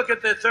 take a look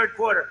at the third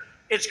quarter.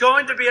 It's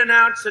going to be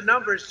announced, the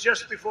numbers,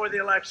 just before the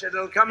election.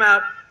 It'll come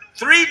out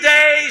 3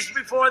 days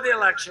before the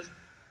election.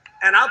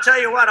 And I'll tell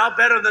you what, I'll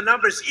bet on the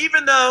numbers,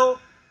 even though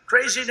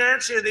Crazy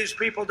Nancy and these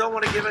people don't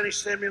want to give any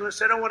stimulus.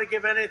 They don't want to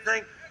give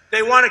anything.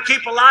 They want to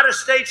keep a lot of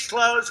states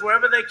closed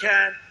wherever they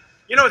can.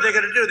 You know what they're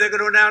going to do? They're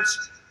going to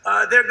announce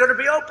they're going to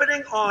be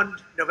opening on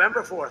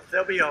November 4th.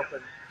 They'll be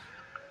open.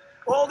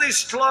 All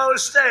these closed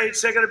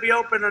states, they're going to be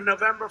open on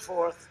November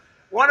 4th.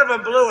 One of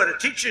them blew it, a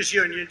teachers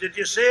union. Did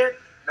you see it?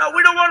 No,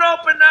 we don't want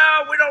to open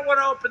now. We don't want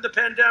to open the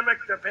pandemic.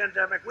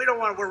 We don't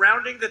want, we're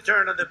rounding the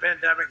turn of the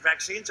pandemic.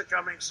 Vaccines are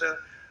coming soon.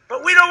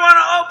 But we don't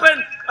want to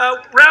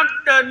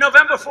open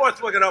November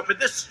 4th, we're going to open.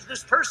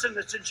 This person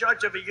that's in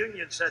charge of a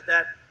union said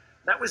that.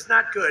 That was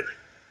not good.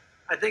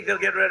 I think they'll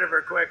get rid of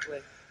her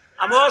quickly.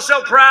 I'm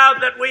also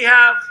proud that we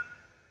have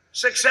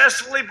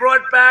successfully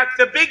brought back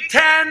the Big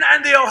Ten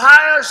and the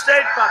Ohio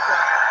State Buckeye.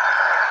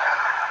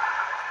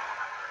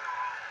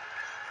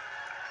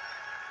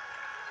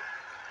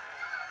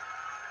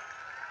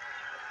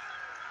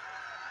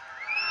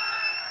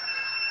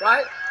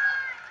 Right?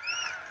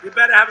 You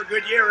better have a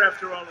good year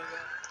after all of that.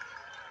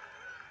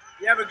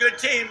 You have a good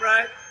team,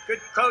 right? Good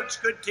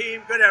coach, good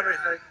team, good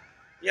everything.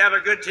 You have a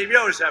good team. You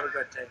always have a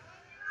good team.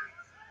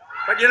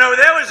 But you know,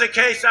 there was a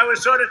case I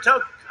was sort of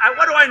told,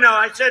 what do I know?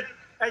 I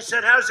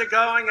said, how's it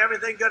going?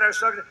 Everything good? I was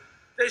talking.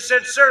 They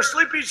said, sir,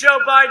 Sleepy Joe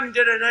Biden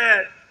did an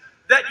ad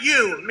that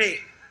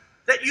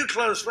you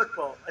closed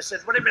football. I said,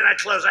 what do you mean I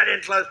closed? I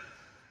didn't close.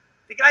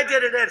 The guy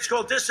did an ad. It's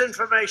called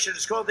disinformation.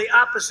 It's called the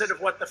opposite of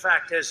what the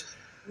fact is.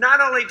 Not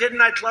only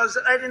didn't I close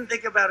it, I didn't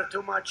think about it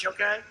too much,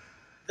 okay?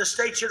 The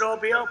state should all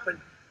be open.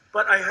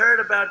 But I heard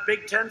about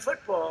Big Ten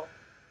football.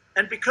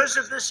 And because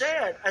of this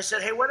ad, I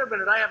said, hey, wait a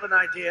minute, I have an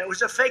idea. It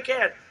was a fake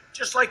ad,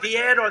 just like the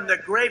ad on the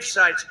grave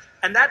sites.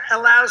 And that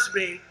allows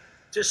me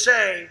to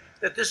say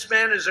that this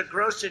man is a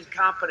gross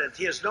incompetent.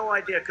 He has no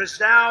idea. Because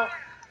now,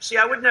 see,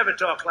 I would never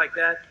talk like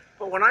that.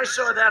 But when I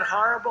saw that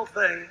horrible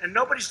thing, and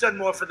nobody's done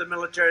more for the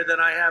military than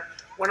I have,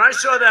 when I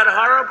saw that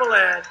horrible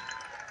ad,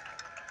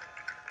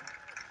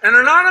 an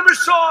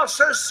anonymous source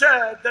has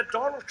said that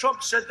Donald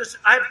Trump said this.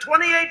 I have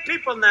 28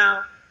 people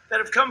now that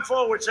have come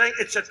forward saying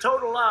it's a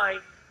total lie.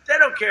 They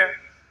don't care.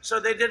 So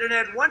they did an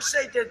ad. Once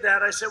they did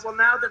that, I said, well,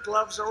 now the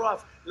gloves are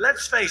off.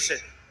 Let's face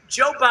it,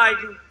 Joe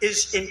Biden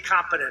is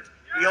incompetent.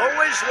 He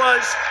always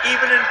was,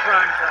 even in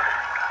prime time.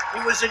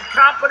 He was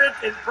incompetent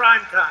in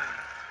prime time.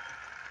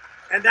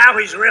 And now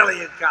he's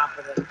really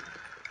incompetent.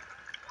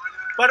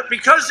 But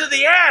because of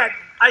the ad,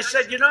 I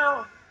said, you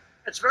know,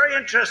 it's very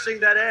interesting,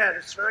 that ad.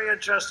 It's very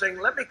interesting.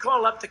 Let me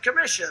call up the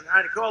commissioner.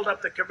 I called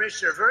up the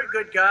commissioner, a very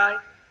good guy.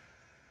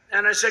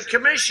 And I said,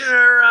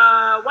 Commissioner,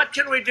 what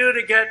can we do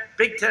to get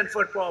Big Ten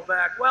football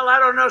back? Well, I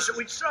don't know. So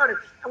we started.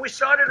 And we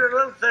started a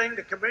little thing,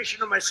 the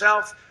commissioner,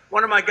 myself,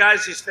 one of my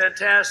guys, he's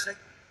fantastic.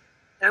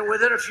 And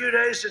within a few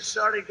days, it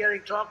started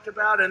getting talked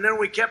about. And then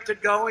we kept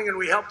it going, and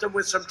we helped them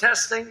with some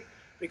testing,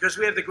 because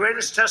we have the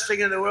greatest testing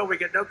in the world. We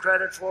get no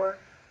credit for it.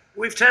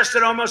 We've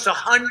tested almost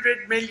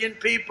 100 million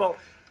people.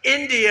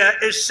 India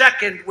is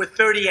second with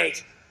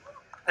 38.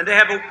 And they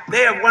have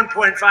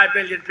 1.5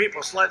 billion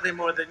people, slightly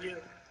more than you.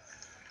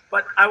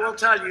 But I will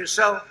tell you,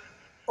 so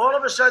all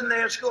of a sudden they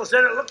had schools.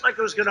 Then it looked like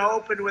it was going to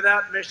open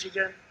without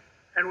Michigan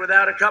and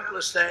without a couple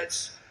of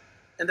states.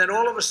 And then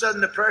all of a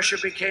sudden the pressure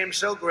became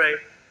so great.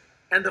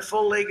 And the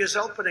full league is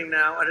opening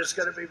now, and it's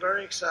going to be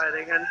very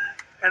exciting. And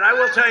I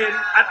will tell you,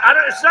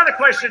 it's not a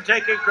question of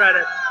taking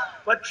credit,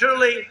 but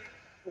truly,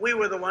 we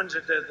were the ones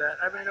that did that.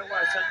 I mean, it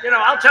was. You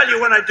know, I'll tell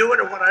you when I do it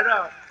and when I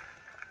don't.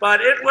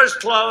 But it was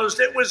closed.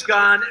 It was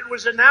gone. It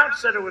was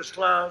announced that it was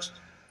closed.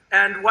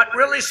 And what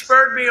really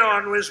spurred me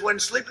on was when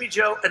Sleepy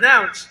Joe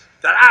announced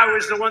that I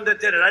was the one that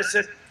did it. I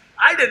said,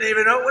 I didn't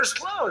even know it was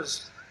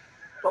closed.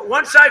 But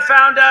once I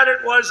found out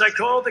it was, I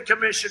called the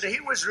commissioner. He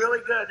was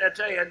really good, I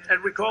tell you.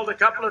 And we called a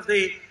couple of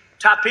the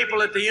top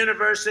people at the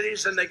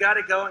universities, and they got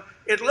it going.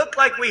 It looked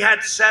like we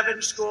had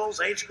 7 schools,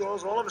 8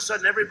 schools. All of a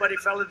sudden, everybody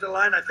fell into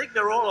line. I think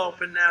they're all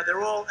open now.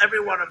 Every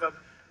one of them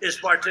is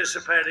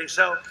participating.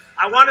 So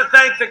I want to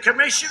thank the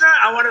commissioner.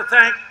 I want to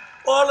thank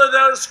all of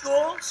those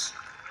schools.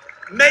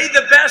 May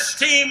the best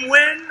team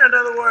win. In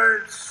other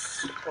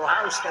words,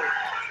 Ohio State.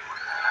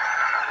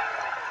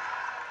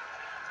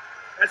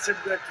 That's a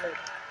good thing.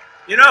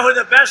 You know who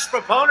the best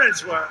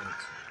proponents were?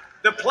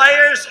 The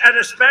players, and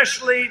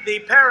especially the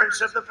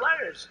parents of the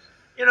players.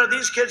 You know,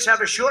 these kids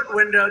have a short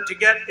window to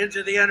get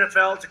into the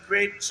NFL to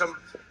create some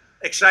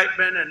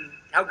excitement and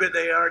how good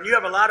they are. And you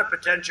have a lot of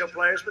potential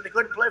players, but they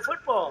couldn't play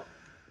football.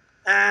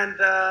 And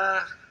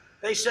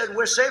they said,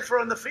 we're safer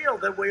on the field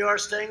than we are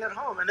staying at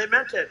home. And they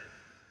meant it.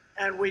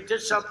 And we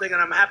did something,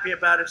 and I'm happy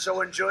about it. So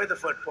enjoy the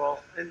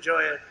football.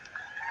 Enjoy it.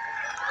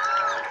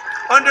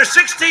 Under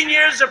 16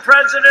 years of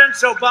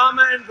presidents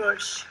Obama and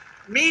Bush,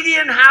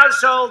 median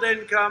household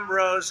income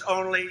rose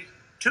only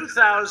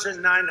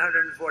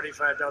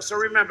 $2,945. So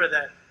remember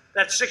that.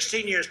 That's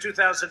 16 years,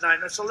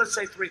 2009. So let's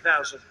say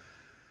 3,000.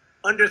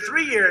 Under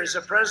 3 years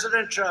of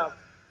President Trump,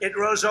 it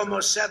rose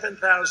almost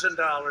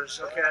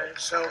 $7,000. Okay,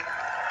 so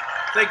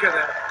think of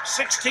that.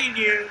 16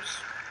 years,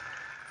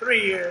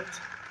 3 years,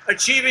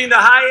 achieving the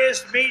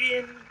highest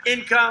median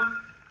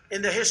income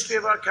in the history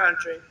of our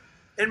country.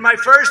 In my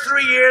first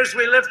 3 years,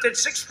 we lifted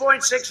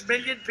 6.6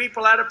 million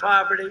people out of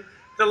poverty,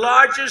 the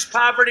largest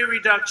poverty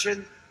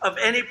reduction of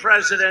any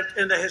president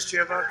in the history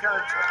of our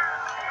country.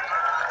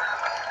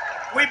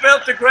 We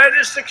built the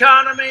greatest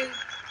economy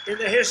in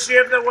the history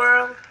of the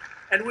world,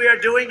 And we are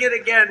doing it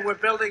again. We're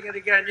building it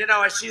again. You know,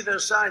 I see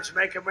those signs,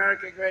 Make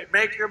America Great,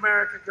 Make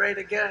America Great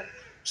Again.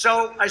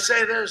 So I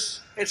say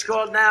this, it's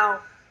called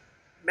now,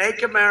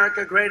 Make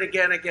America Great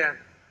Again, again.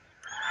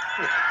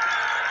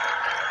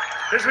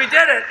 Because we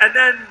did it, and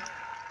then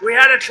we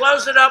had to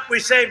close it up. We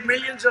saved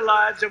millions of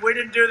lives. If we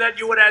didn't do that,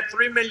 you would have had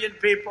 3 million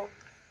people.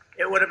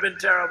 It would have been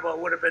terrible. It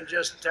would have been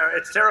just terrible.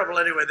 It's terrible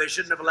anyway. They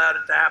shouldn't have allowed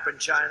it to happen,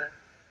 China.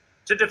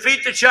 To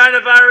defeat the China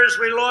virus,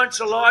 we launched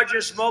the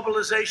largest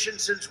mobilization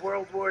since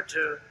World War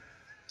II.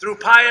 Through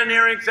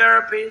pioneering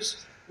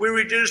therapies, we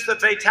reduced the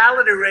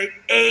fatality rate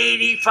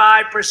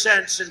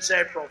 85% since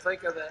April.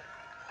 Think of that.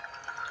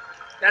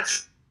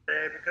 That's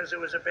because it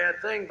was a bad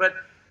thing, but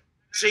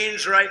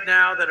vaccines right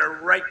now that are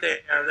right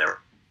there.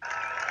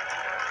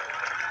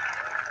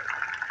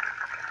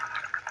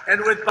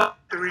 And with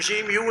the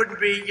regime, you'd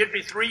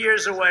be 3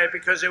 years away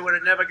because it would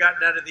have never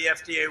gotten out of the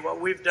FDA.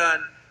 What we've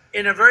done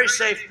in a very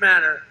safe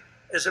manner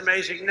is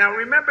amazing. Now,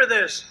 remember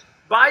this.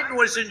 Biden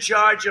was in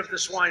charge of the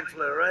swine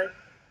flu, right?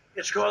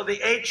 It's called the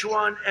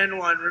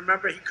H1N1.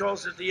 Remember, he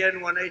calls it the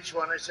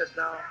N1H1. I said,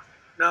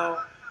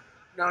 no.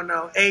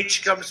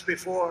 H comes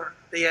before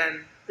the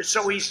N. It's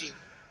so easy.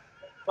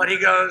 But he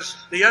goes,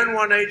 the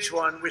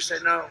N1H1. We say,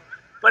 no.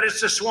 But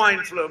it's the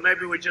swine flu.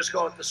 Maybe we just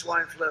call it the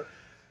swine flu.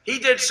 He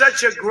did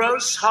such a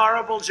gross,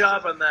 horrible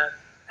job on that.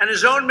 And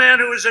his own man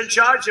who was in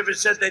charge of it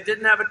said they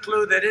didn't have a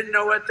clue. They didn't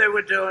know what they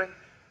were doing.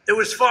 It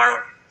was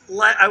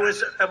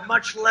a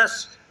much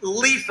less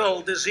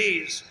lethal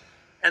disease.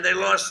 And they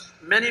lost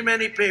many,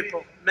 many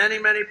people, many,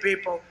 many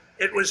people.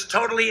 It was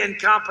totally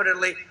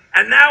incompetently.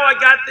 And now I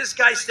got this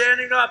guy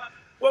standing up.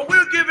 Well,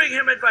 we're giving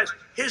him advice.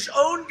 His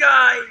own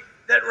guy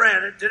that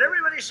ran it, did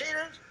everybody see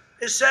this?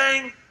 Is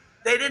saying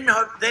they didn't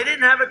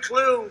have a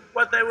clue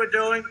what they were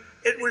doing.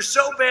 It was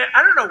so bad.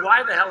 I don't know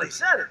why the hell he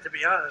said it, to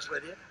be honest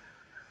with you.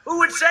 Who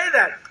would say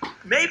that?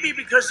 Maybe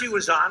because he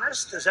was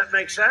honest. Does that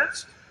make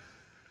sense?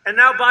 And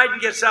now Biden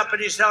gets up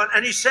and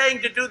he's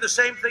saying to do the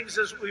same things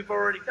as we've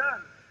already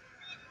done.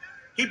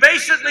 He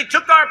basically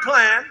took our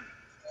plan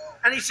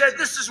and he said,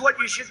 this is what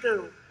you should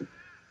do.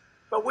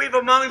 But we've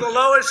among the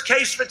lowest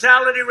case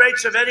fatality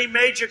rates of any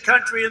major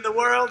country in the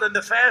world and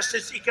the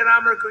fastest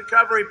economic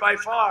recovery by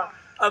far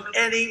of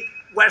any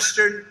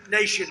Western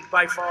nation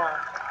by far.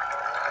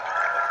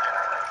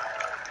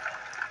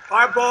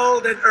 Our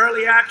bold and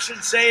early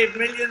action saved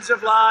millions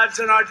of lives,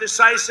 and our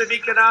decisive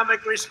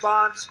economic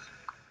response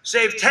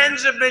saved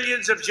tens of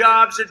millions of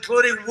jobs,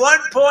 including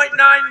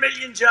 1.9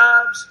 million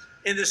jobs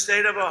in the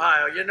state of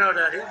Ohio. You know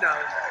that. He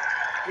knows.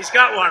 He's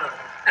got one of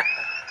them.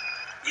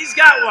 He's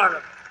got one of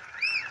them.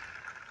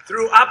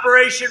 Through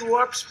Operation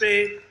Warp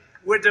Speed,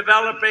 we're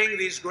developing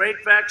these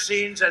great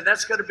vaccines, and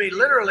that's going to be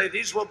literally,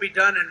 these will be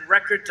done in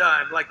record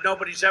time, like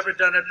nobody's ever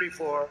done it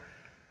before.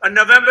 On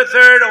November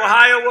 3rd,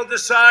 Ohio will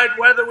decide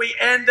whether we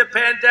end the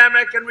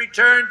pandemic and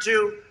return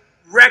to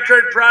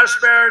record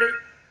prosperity,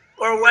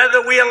 or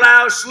whether we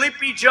allow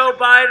sleepy Joe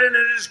Biden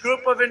and his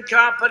group of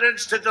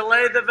incompetents to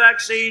delay the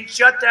vaccine,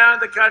 shut down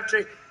the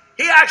country.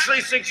 He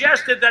actually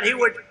suggested that he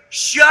would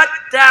shut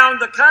down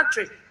the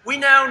country. We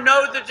now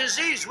know the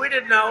disease. We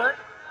didn't know it.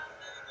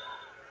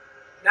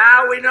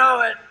 Now we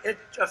know it. It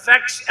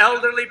affects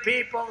elderly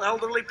people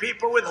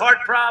with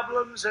heart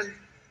problems and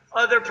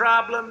other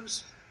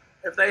problems.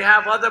 If they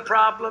have other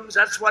problems,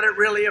 that's what it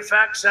really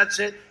affects. That's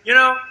it. You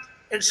know,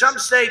 in some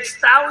states,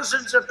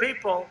 thousands of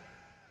people,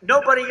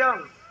 nobody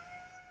young,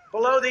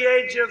 below the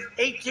age of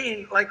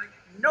 18, like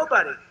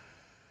nobody.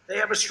 They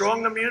have a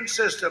strong immune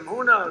system.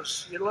 Who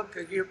knows?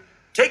 You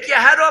take your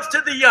hat off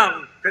to the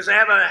young because they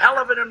have a hell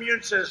of an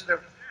immune system.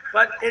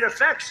 But it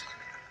affects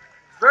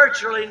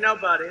virtually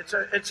nobody.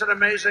 It's an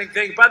amazing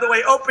thing. By the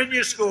way, open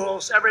your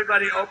schools.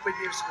 Everybody open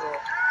your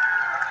schools.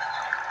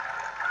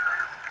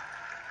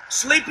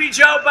 Sleepy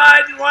Joe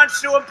Biden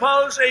wants to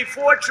impose a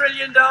 $4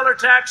 trillion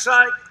tax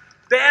hike,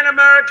 ban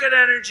American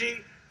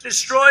energy,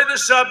 destroy the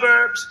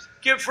suburbs,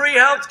 give free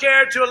health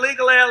care to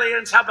illegal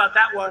aliens. How about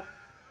that one?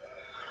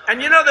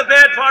 And you know the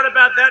bad part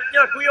about that?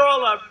 Look, we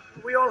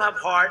all have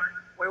heart.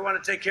 We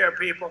want to take care of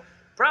people.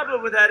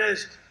 Problem with that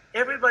is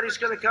everybody's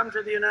going to come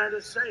to the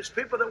United States.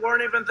 People that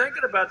weren't even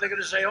thinking about it, they're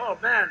going to say, oh,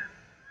 man,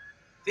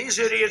 these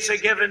idiots are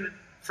given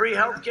free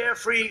health care,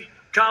 free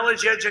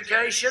college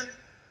education.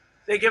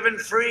 They're given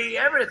free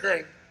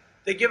everything.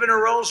 They're giving a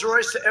Rolls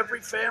Royce to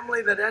every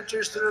family that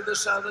enters through the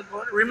southern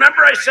border.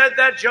 Remember I said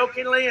that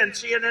jokingly, and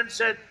CNN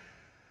said,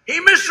 he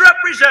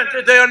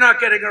misrepresented. They are not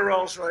getting a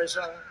Rolls Royce.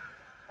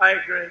 I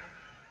agree.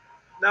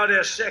 No,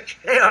 they're sick.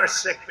 They are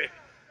sick people.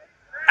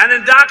 And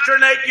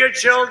indoctrinate your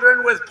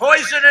children with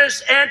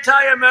poisonous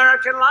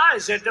anti-American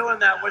lies. They're doing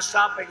that. We're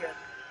stopping it.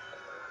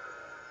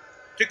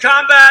 To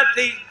combat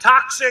the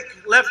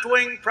toxic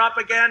left-wing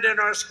propaganda in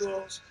our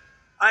schools,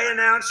 I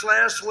announced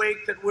last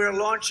week that we're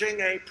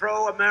launching a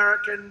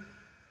pro-American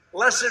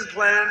lesson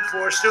plan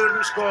for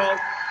students called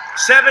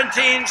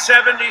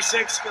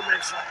 1776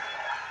 Commission.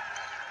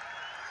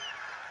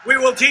 We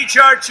will teach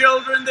our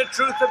children the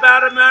truth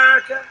about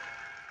America,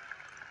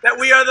 that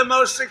we are the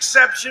most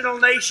exceptional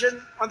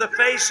nation on the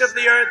face of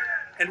the earth,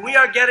 And we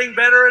are getting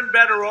better and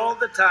better all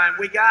the time.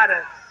 We got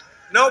it.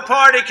 No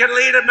party can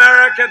lead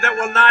America that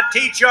will not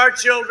teach our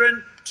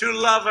children to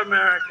love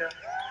America.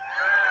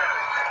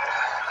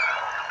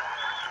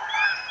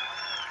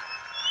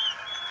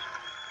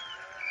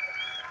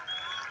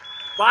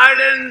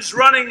 Biden's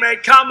running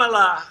mate,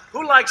 Kamala.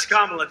 Who likes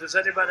Kamala? Does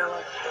anybody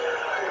like her?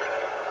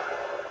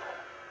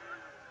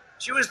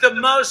 She was the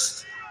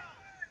most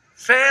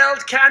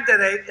failed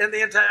candidate in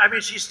the entire, I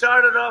mean, she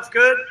started off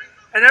good,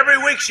 and every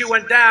week she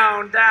went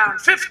down, down.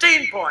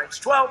 15 points,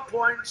 12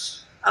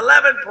 points,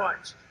 11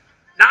 points,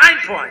 9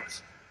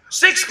 points,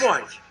 6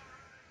 points,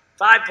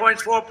 5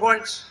 points, 4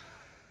 points,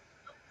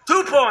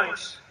 2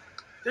 points.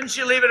 Didn't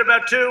she leave it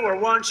about 2 or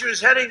 1? She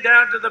was heading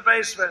down to the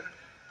basement.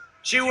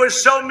 She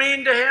was so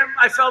mean to him,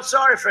 I felt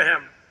sorry for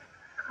him.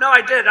 No,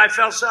 I did. I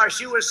felt sorry.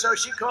 She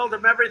called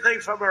him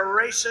everything from a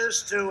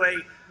racist to a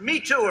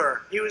Me Tooer.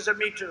 He was a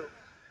Me Too.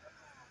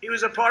 He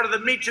was a part of the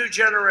Me Too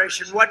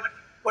generation.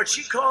 What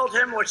she called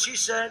him, what she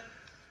said.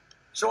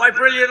 So I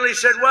brilliantly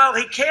said, well,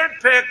 he can't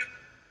pick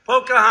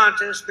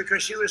Pocahontas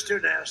because she was too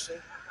nasty.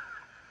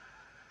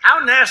 How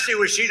nasty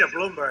was she to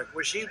Bloomberg?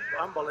 Was she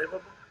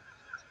unbelievable?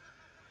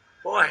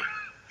 Boy,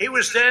 he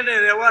was standing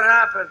there. What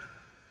happened?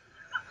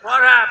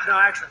 What happened? No,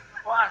 actually,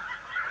 what happened?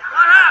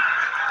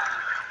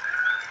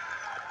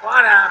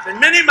 What happened?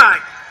 Mini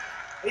Mike.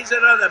 He's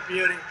another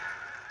beauty.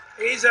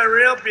 He's a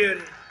real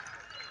beauty.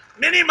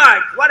 Mini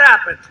Mike, what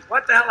happened?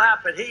 What the hell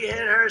happened? He hit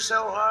her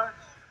so hard.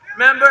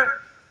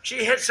 Remember?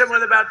 She hits him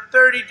with about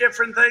 30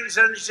 different things,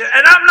 and she said,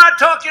 and I'm not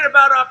talking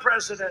about our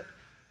president.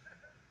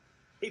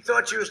 He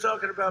thought she was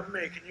talking about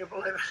me. Can you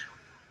believe it?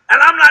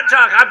 And I'm not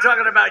talking. I'm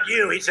talking about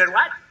you. He said,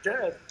 what?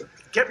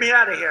 Get me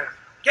out of here.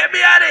 Get me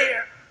out of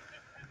here.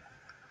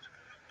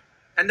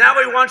 And now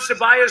he wants to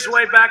buy his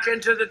way back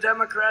into the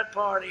Democrat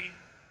Party.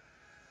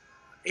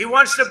 He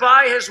wants to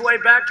buy his way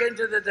back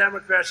into the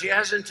Democrats. He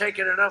hasn't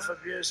taken enough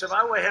abuse. If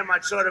I were him,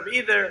 I'd sort of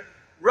either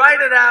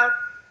write it out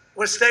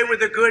or stay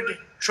with a good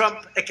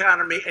Trump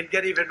economy and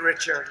get even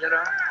richer, you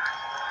know?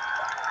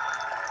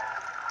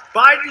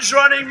 Biden's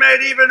running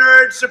mate even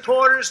urged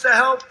supporters to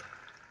help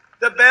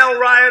the bail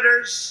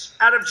rioters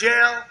out of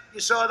jail. You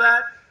saw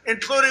that?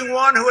 Including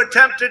one who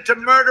attempted to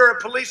murder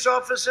a police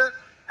officer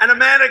and a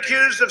man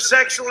accused of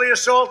sexually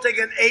assaulting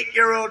an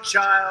 8-year-old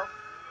child.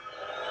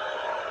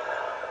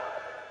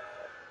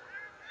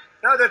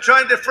 Now they're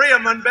trying to free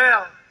him on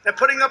bail. They're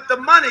putting up the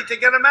money to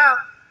get him out.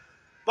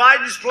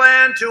 Biden's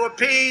plan to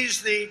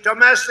appease the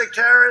domestic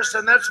terrorists,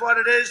 and that's what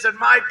it is, and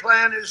my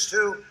plan is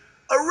to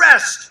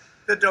arrest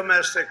the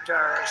domestic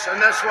terrorists,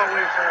 and that's what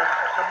we've heard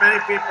from many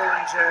people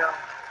in jail.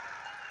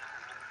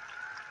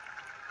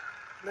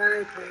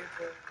 Many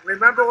people.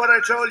 Remember what I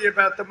told you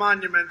about the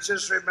monuments.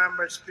 Just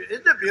remember, isn't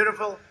it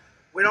beautiful?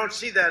 We don't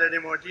see that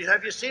anymore.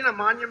 Have you seen a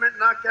monument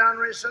knocked down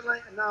recently?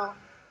 No,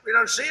 we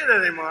don't see it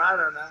anymore. I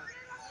don't know.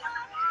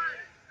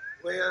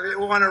 We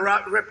want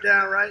to rip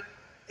down, right?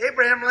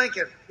 Abraham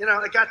Lincoln, you know,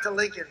 it got to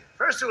Lincoln.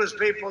 First it was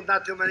people,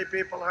 not too many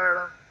people heard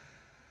of,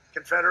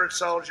 Confederate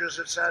soldiers,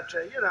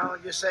 etc. You know,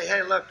 you say,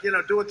 hey, look, you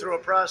know, do it through a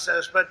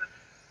process. But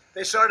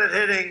they started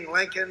hitting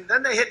Lincoln.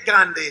 Then they hit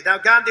Gandhi. Now,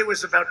 Gandhi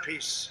was about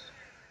peace.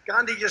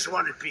 Gandhi just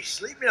wanted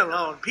peace. Leave me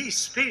alone.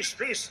 Peace, peace,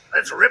 peace.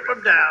 Let's rip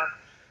them down.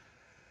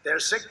 They're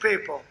sick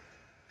people.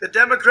 The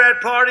Democrat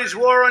Party's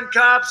war on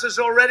cops has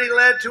already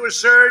led to a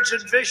surge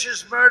in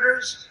vicious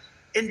murders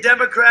in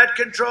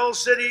Democrat-controlled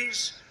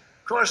cities,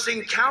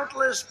 costing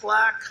countless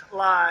black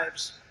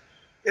lives.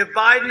 If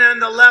Biden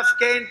and the left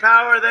gain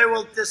power, they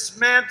will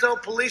dismantle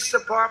police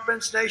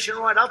departments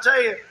nationwide. I'll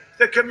tell you,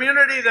 the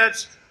community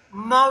that's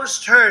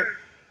most hurt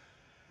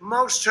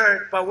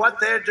by what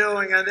they're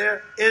doing, and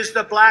there is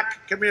the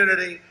black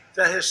community,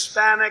 the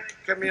Hispanic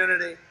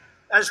community.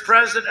 As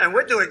president, and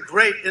we're doing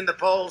great in the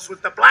polls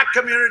with the black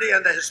community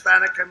and the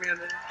Hispanic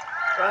community,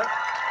 right?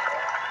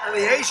 And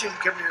the Asian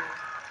community.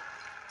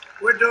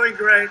 We're doing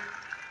great.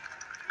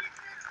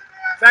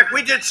 In fact,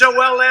 we did so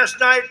well last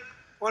night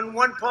on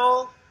one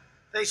poll,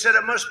 they said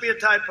it must be a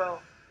typo.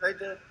 They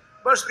did.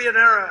 Must be an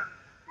error.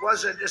 It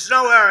wasn't. It's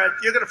no error.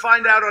 You're going to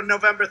find out on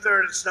November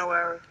 3rd it's no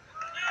error.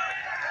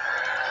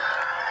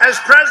 As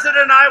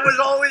president, I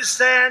will always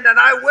stand, and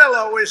I will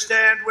always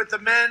stand with the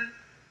men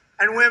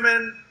and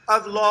women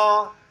of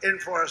law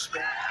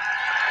enforcement.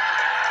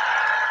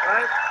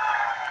 Right?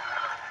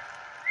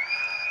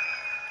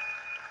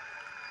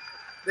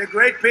 They're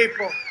great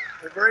people.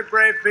 They're very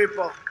brave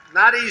people.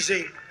 Not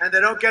easy, and they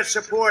don't get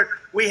support.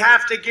 We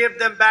have to give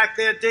them back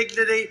their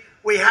dignity.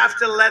 We have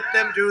to let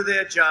them do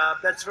their job.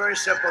 That's very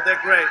simple. They're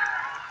great.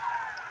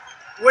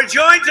 We're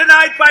joined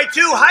tonight by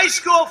two high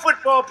school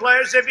football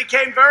players. They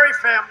became very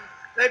famous.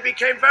 They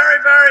became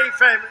very, very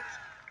famous.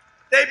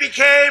 They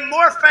became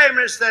more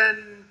famous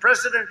than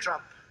President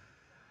Trump.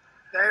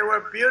 They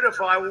were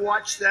beautiful. I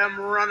watched them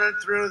running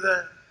through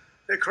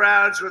the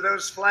crowds with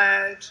those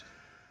flags.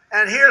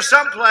 And here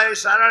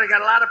someplace, I don't know,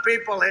 got a lot of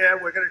people here.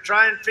 We're going to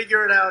try and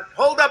figure it out.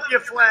 Hold up your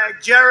flag.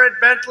 Jared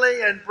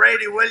Bentley and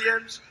Brady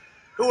Williams,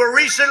 who were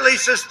recently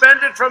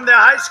suspended from their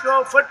high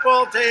school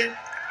football team.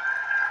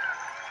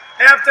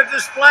 after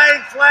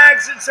displaying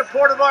flags in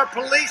support of our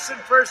police and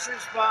first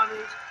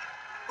responders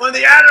on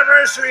the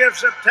anniversary of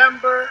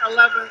September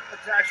 11th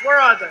attacks. Where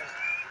are they?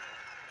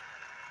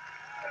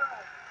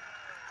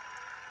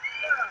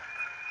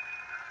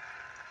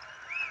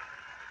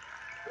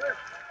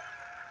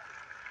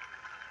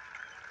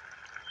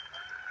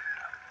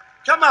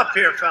 Come up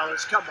here,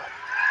 fellas. Come up.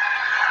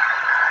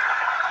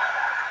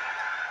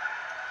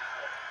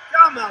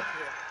 Come up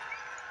here.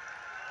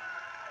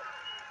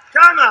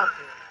 Come up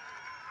here.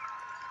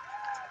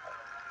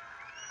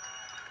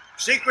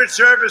 Secret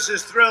Service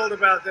is thrilled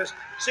about this.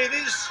 See,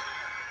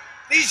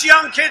 these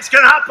young kids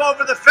can hop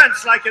over the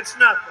fence like it's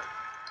nothing.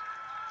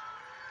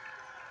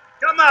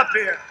 Come up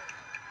here.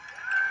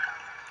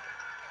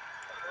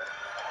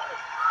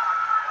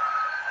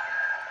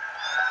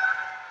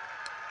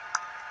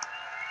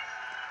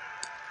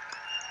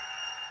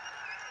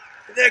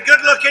 They're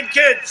good-looking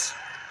kids.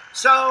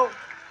 So,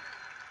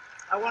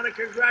 I want to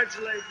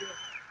congratulate you.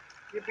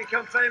 You've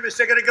become famous.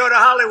 They're going to go to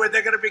Hollywood.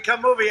 They're going to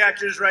become movie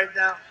actors right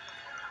now.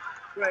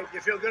 Great.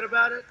 You feel good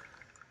about it?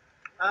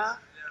 Huh?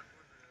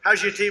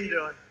 How's your team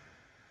doing?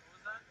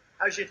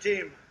 How's your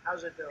team?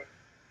 How's it doing?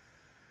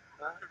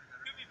 Huh?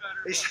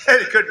 He said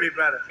it could be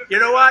better. You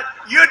know what?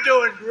 You're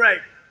doing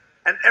great.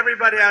 And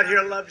everybody out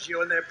here loves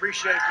you, and they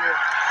appreciate you.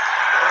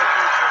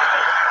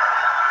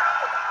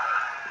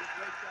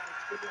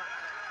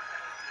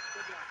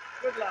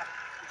 Good luck.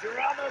 Is your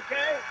arm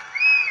okay?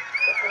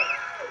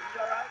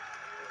 You all right?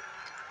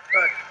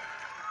 Good.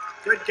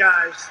 Good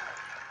guys.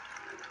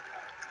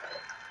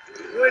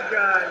 Good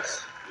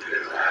guys.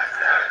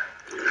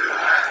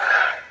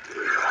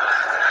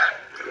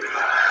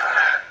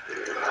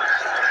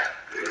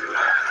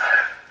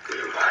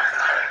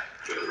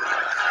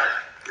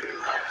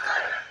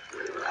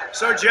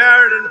 So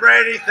Jared and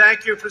Brady,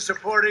 thank you for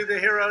supporting the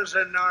heroes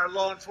and our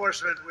law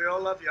enforcement. We all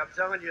love you. I'm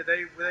telling you,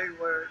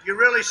 you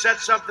really set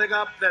something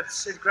up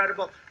that's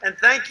incredible. And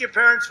thank your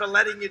parents for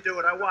letting you do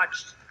it. I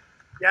watched.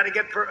 You had to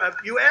get,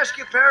 you ask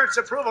your parents'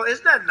 approval.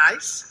 Isn't that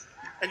nice?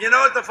 And you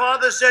know what the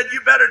father said? You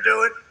better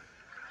do it.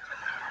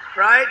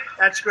 Right?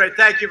 That's great.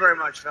 Thank you very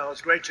much, fellas.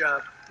 Great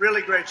job.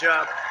 Really great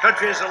job.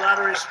 Country has a lot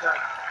of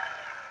respect.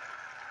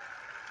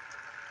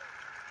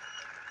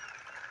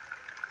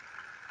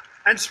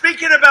 And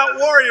speaking about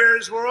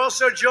warriors, we're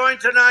also joined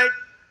tonight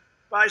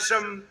by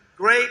some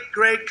great,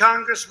 great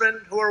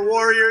congressmen who are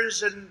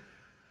warriors, and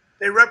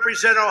they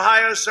represent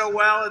Ohio so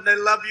well, and they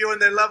love you,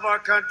 and they love our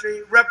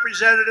country.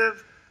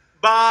 Representative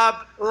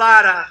Bob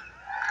Latta.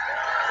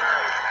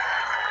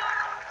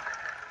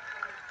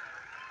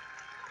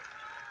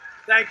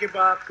 Thank you,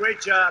 Bob. Great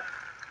job.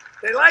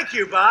 They like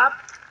you, Bob.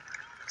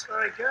 That's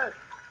very good.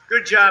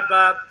 Good job,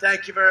 Bob.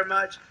 Thank you very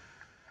much.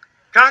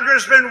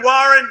 Congressman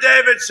Warren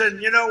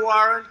Davidson. You know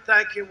Warren.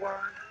 Thank you,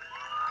 Warren.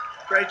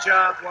 Great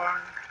job,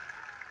 Warren.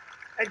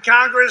 And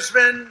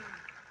Congressman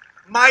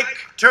Mike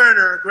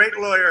Turner, great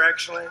lawyer,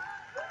 actually.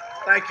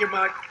 Thank you,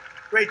 Mike.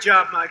 Great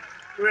job, Mike.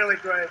 Really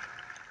great.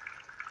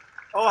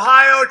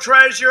 Ohio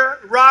Treasurer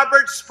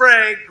Robert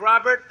Sprague.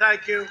 Robert,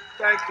 thank you.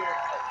 Thank you.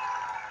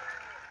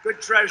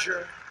 Good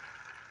treasurer.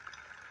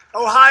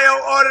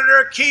 Ohio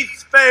Auditor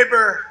Keith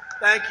Faber.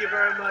 Thank you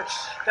very much.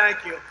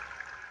 Thank you.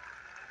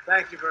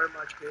 Thank you very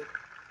much, Keith.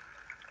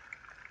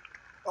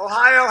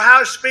 Ohio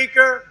House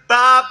Speaker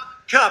Bob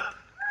Cupp.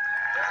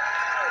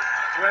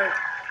 Great.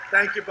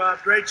 Thank you,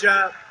 Bob. Great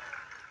job.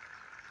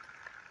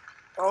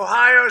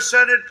 Ohio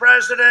Senate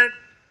President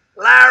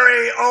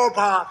Larry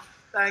Obhoff.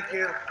 Thank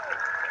you.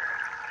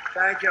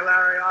 Thank you,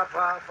 Larry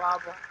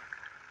Obhoff.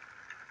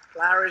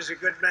 Larry's a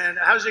good man.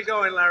 How's it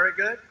going, Larry?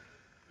 Good?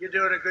 You're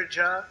doing a good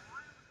job?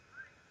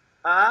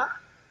 Huh?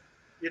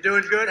 You're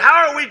doing good?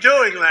 How are we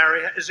doing,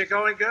 Larry? Is it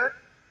going good?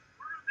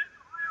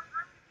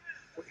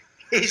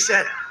 He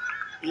said,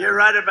 you're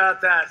right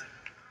about that.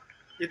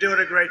 You're doing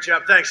a great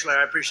job. Thanks,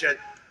 Larry. I appreciate it.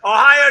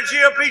 Ohio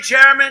GOP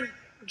Chairman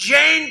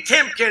Jane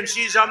Timken.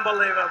 She's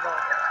unbelievable.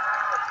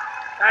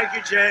 Thank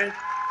you, Jane.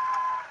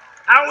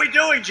 How are we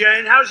doing,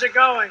 Jane? How's it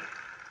going?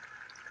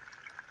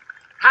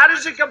 How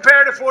does it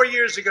compare to 4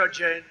 years ago,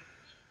 Jane?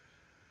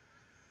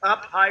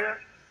 Up, higher?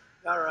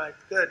 All right,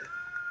 good,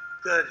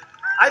 good.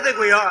 I think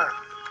we are.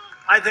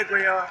 I think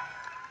we are.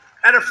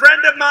 And a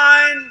friend of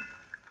mine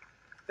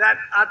that,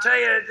 I'll tell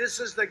you, this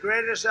is the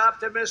greatest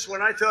optimist.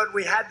 When I thought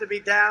we had to be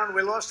down,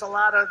 we lost a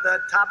lot of the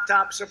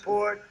top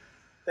support,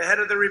 the head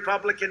of the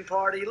Republican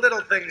Party,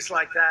 little things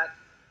like that.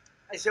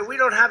 I said, we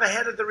don't have a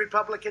head of the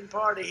Republican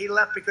Party. He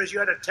left because you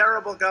had a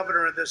terrible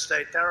governor in this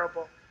state,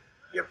 terrible.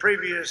 Your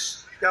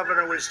previous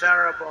governor was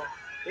terrible.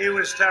 He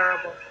was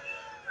terrible.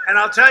 And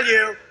I'll tell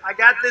you, I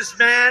got this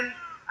man,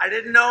 I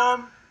didn't know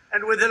him,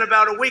 and within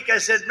about a week I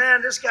said,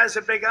 man, this guy's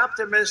a big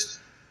optimist.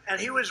 And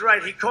he was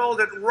right. He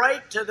called it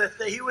right to the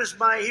thing. He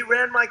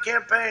ran my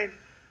campaign.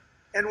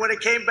 And when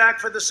it came back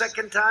for the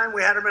second time,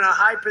 we had him in a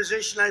high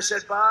position. I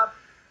said, Bob,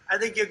 I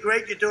think you're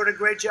great. You're doing a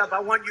great job. I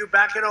want you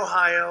back in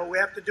Ohio. We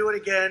have to do it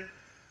again.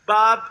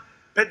 Bob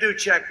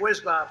Paduchek.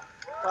 Where's Bob?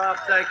 Bob,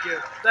 thank you.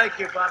 Thank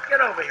you, Bob.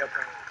 Get over here,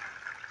 Bob.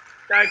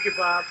 Thank you,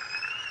 Bob.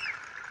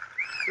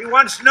 He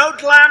wants no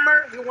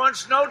glamour. He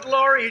wants no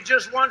glory. He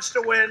just wants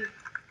to win.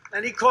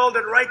 And he called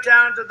it right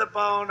down to the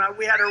bone.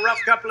 We had a rough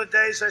couple of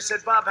days. I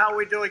said, Bob, how are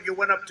we doing? You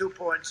went up 2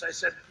 points. I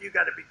said, you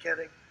got to be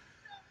kidding.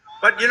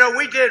 But, you know,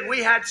 we did.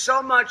 We had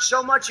so much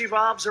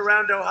evolves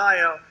around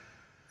Ohio.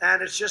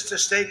 And it's just a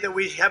state that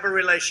we have a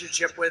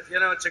relationship with. You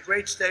know, it's a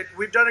great state.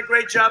 We've done a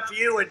great job for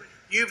you, and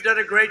you've done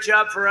a great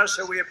job for us,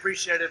 so we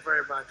appreciate it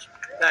very much.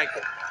 Thank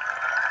you.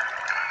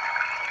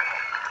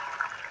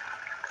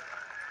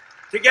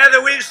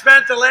 Together, we've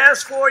spent the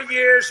last 4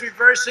 years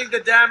reversing the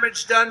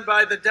damage done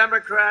by the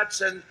Democrats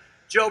and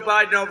Joe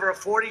Biden over a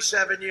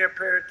 47-year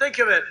period. Think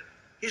of it.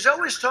 He's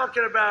always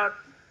talking about,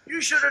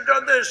 you should have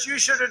done this, you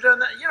should have done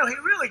that. You know, he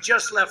really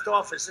just left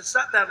office. It's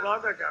not that long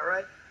ago,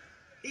 right?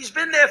 He's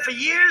been there for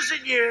years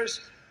and years,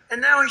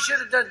 and now he should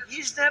have done,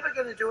 he's never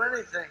going to do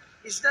anything.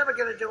 He's never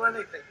going to do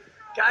anything.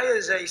 Guy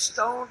is a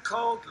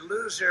stone-cold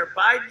loser.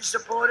 Biden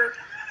supporter,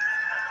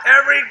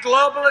 every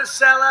globalist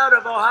sellout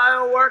of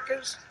Ohio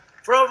workers.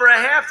 For over a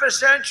half a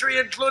century,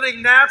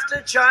 including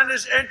NAFTA,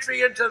 China's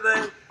entry into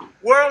the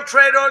World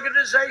Trade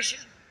Organization,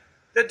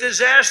 the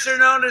disaster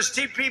known as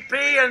TPP,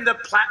 and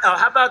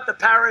how about the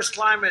Paris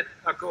Climate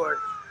Accord?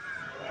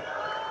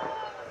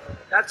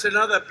 That's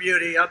another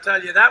beauty, I'll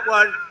tell you. That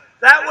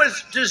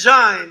was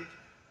designed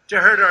to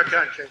hurt our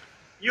country.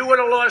 You would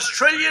have lost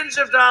trillions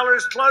of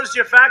dollars, closed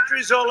your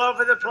factories all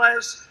over the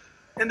place.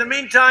 In the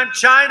meantime,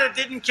 China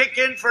didn't kick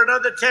in for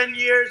another 10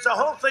 years. The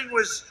whole thing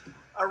was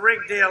a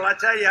rigged deal. I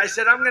tell you, I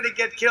said, I'm going to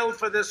get killed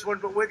for this one,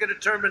 but we're going to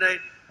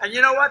terminate. And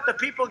you know what? The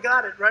people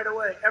got it right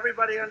away.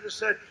 Everybody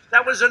understood.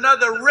 That was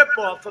another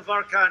ripoff of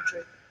our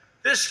country.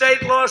 This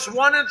state lost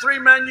 1 in 3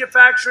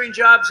 manufacturing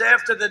jobs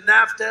after the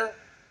NAFTA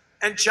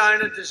and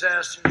China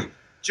disasters.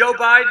 Joe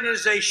Biden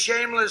is a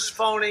shameless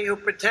phony who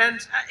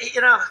pretends,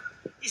 you know,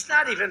 he's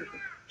not even,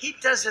 he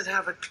doesn't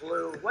have a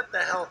clue. What the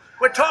hell?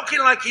 We're talking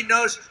like he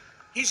knows.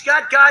 He's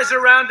got guys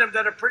around him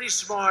that are pretty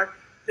smart.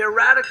 They're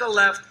radical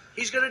left.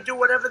 He's going to do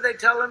whatever they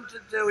tell him to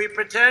do. He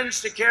pretends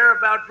to care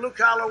about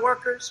blue-collar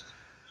workers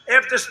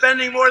after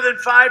spending more than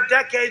 5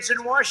 decades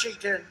in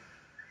Washington.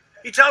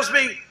 He tells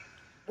me,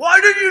 why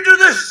didn't you do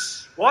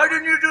this? Why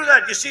didn't you do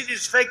that? You see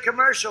these fake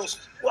commercials.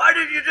 Why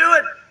didn't you do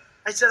it?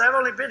 I said, I've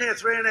only been here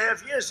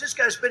 3.5 years. This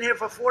guy's been here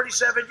for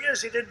 47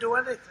 years. He didn't do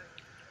anything.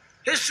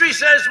 History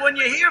says when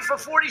you're here for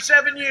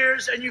 47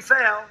 years and you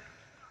fail,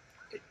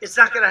 it's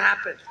not going to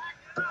happen.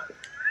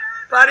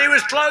 But he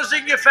was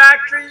closing your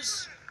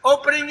factories,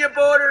 opening your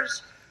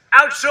borders,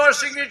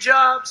 outsourcing your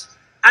jobs,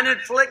 and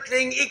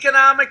inflicting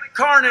economic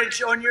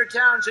carnage on your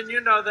towns, and you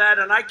know that.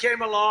 And I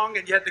came along,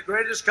 and you had the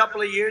greatest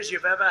couple of years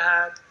you've ever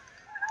had.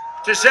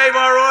 To save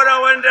our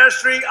auto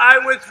industry, I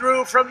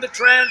withdrew from the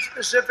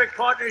Trans-Pacific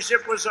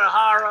Partnership with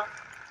Sahara.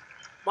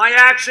 My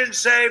actions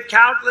saved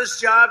countless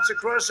jobs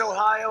across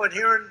Ohio and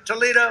here in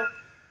Toledo,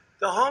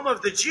 the home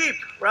of the Jeep,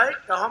 right?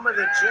 The home of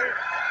the Jeep.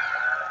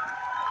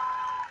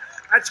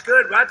 That's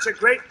good. That's a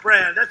great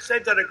brand.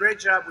 They've done a great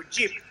job with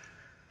Jeep.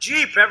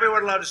 Jeep,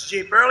 everyone loves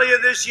Jeep. Earlier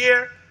this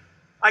year,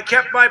 I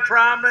kept my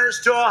promise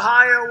to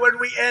Ohio when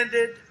we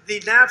ended the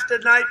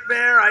NAFTA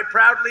nightmare. I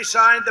proudly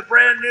signed the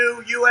brand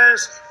new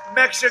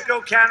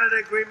U.S.-Mexico-Canada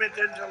agreement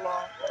into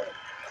law.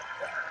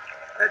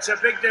 That's a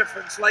big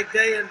difference, like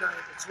day and night.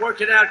 It's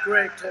working out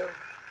great, too.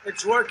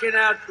 It's working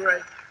out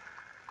great.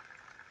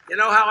 You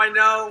know how I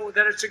know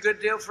that it's a good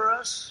deal for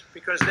us?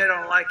 Because they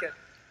don't like it.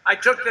 I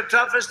took the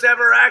toughest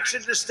ever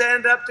action to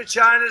stand up to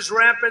China's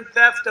rampant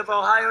theft of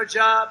Ohio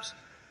jobs.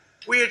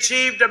 We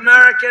achieved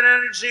American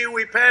energy.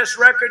 We passed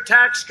record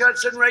tax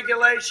cuts and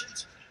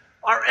regulations.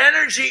 Our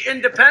energy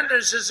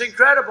independence is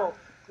incredible.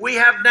 We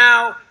have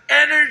now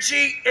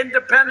energy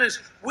independence.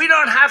 We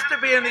don't have to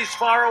be in these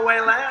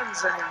faraway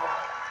lands anymore.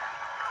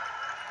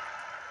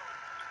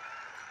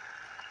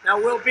 Now,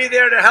 we'll be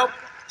there to help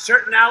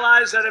certain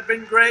allies that have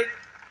been great,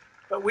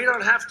 but we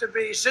don't have to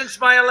be. Since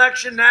my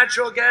election,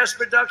 natural gas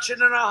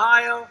production in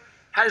Ohio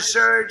has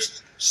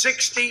surged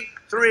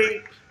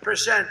 63%.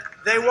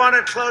 They want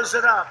to close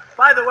it up.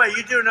 By the way,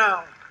 you do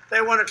know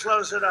they want to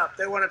close it up.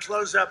 They want to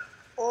close up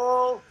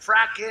all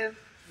fracking,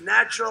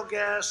 natural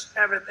gas,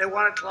 everything. They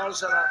want to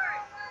close it up.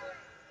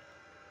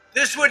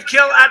 This would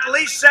kill at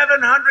least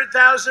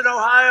 700,000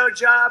 Ohio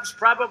jobs,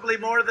 probably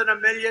more than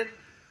 1 million.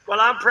 While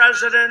I'm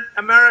president,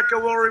 America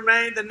will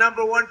remain the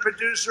 #1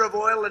 producer of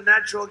oil and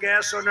natural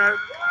gas on earth.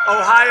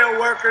 Ohio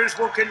workers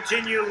will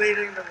continue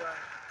leading the way.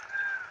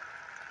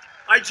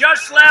 I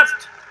just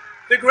left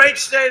the great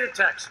state of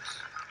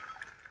Texas.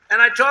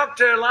 And I talked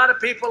to a lot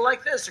of people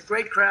like this, a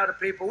great crowd of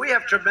people. We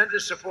have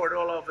tremendous support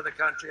all over the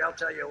country, I'll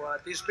tell you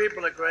what. These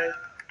people are great.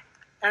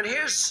 And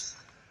here's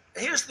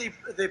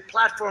the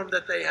platform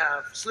that they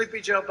have.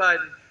 Sleepy Joe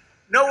Biden.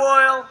 No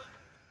oil,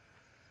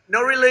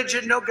 no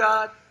religion, no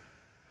God,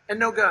 and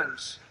no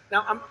guns.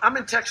 Now, I'm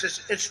in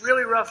Texas. It's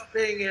really rough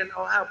being in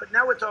Ohio, but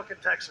now we're talking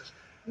Texas.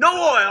 No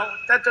oil,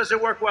 that doesn't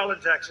work well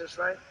in Texas,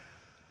 right?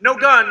 No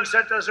guns,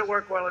 that doesn't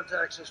work well in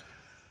Texas.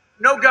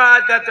 No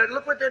God,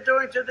 look what they're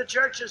doing to the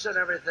churches and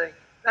everything.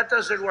 That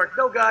doesn't work.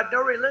 No God,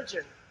 no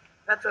religion.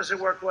 That doesn't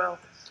work well.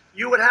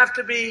 You would have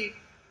to be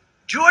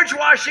George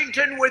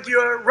Washington with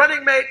your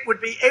running mate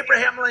would be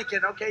Abraham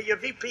Lincoln, okay, your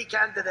VP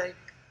candidate,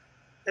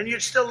 and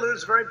you'd still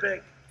lose very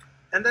big.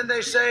 And then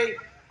they say,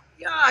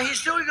 yeah,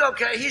 he's doing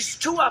okay. He's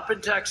 2 up in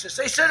Texas.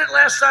 They said it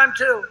last time,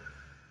 too,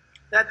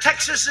 that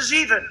Texas is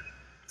even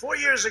 4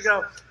 years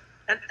ago.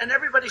 And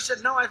everybody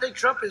said, no, I think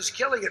Trump is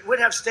killing it. We'd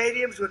have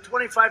stadiums with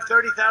 25,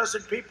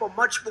 30,000 people,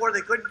 much more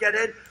they couldn't get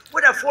in.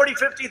 We'd have 40,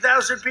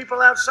 50,000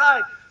 people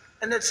outside.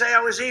 And they'd say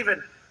I was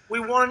even. We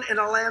won in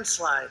a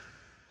landslide,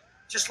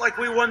 just like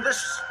we won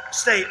this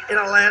state in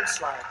a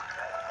landslide.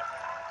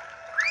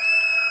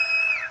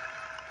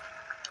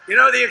 You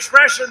know the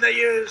expression they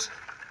use,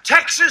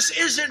 Texas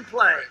is in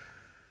play.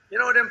 You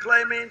know what in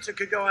play means? It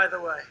could go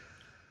either way.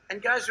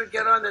 And guys would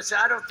get on and say,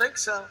 I don't think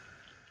so.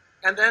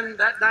 And then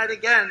that night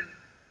again,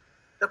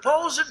 the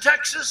polls in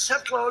Texas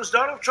have closed.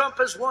 Donald Trump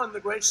has won the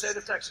great state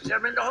of Texas. I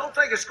mean, the whole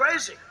thing is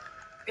crazy.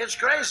 It's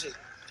crazy.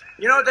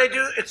 You know what they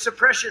do? It's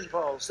suppression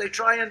polls. They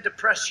try and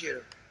depress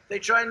you. They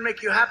try and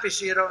make you happy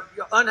so you're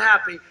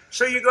unhappy.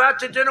 So you go out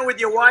to dinner with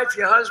your wife,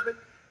 your husband.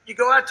 You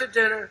go out to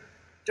dinner.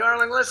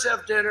 Darling, let's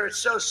have dinner. It's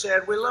so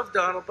sad. We love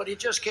Donald, but he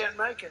just can't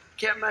make it.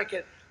 Can't make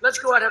it. Let's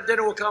go out, have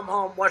dinner. We'll come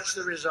home, watch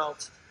the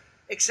results.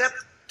 Except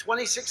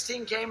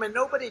 2016 came and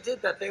nobody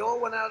did that. They all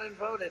went out and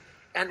voted.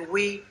 And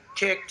we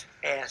kicked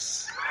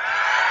ass.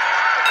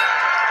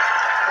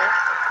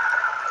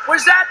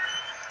 Was that,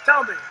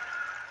 tell me,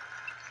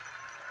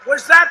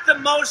 was that the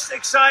most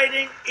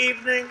exciting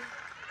evening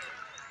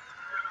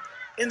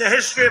in the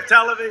history of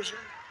television?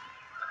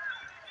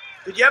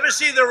 Did you ever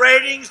see the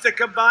ratings, the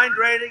combined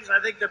ratings?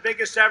 I think the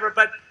biggest ever,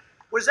 but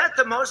was that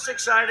the most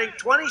exciting,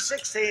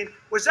 2016,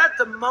 was that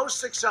the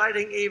most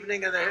exciting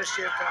evening in the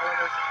history of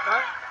television?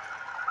 Right?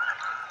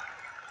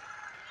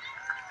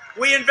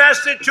 We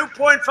invested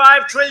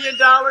 $2.5 trillion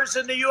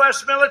in the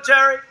U.S.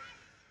 military,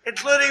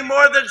 including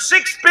more than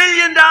 $6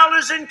 billion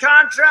in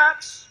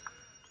contracts.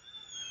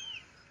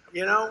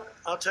 You know,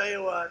 I'll tell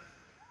you what,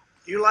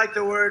 you like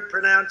the word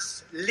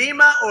pronounced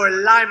Lima or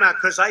Lima?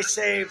 Because I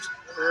saved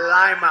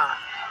Lima.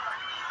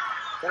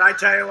 Can I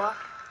tell you what?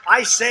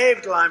 I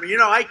saved Lima. You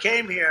know, I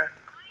came here,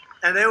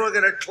 and they were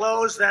going to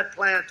close that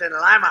plant in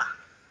Lima.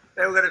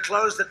 They were going to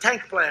close the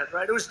tank plant,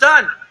 right? It was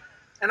done.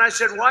 And I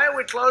said, why are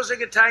we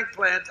closing a tank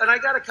plant? And I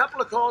got a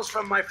couple of calls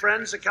from my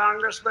friends, the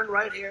congressman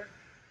right here.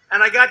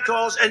 And I got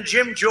calls, and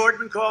Jim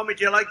Jordan called me.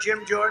 Do you like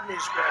Jim Jordan?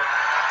 He's great.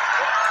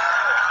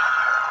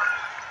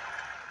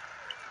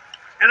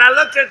 And I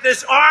looked at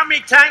this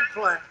Army tank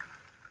plant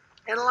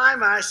in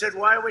Lima. I said,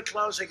 why are we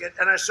closing it?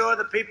 And I saw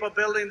the people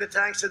building the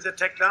tanks, and the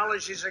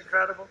technology is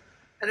incredible.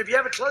 And if you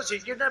ever close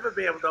it, you'd never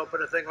be able to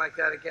open a thing like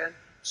that again.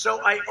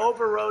 So I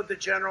overrode the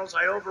generals.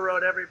 I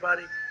overrode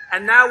everybody.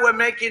 And now we're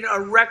making a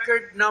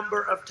record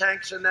number of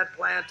tanks in that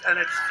plant, and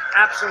it's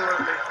absolutely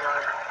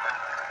thriving.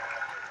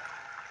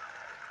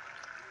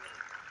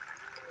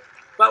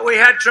 But we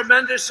had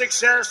tremendous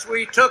success.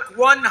 We took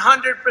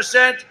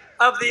 100%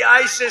 of the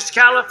ISIS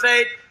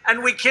caliphate,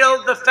 and we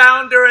killed the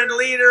founder and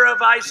leader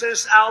of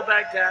ISIS,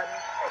 al-Baghdadi.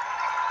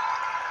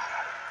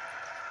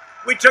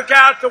 We took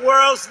out the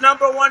world's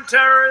 #1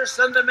 terrorist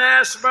and the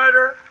mass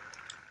murder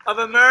of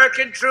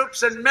American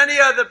troops and many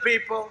other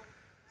people.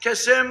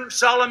 Qasem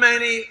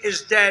Soleimani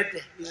is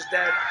dead. He's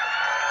dead.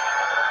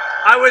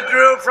 I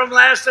withdrew from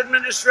last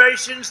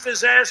administration's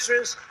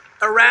disastrous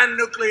Iran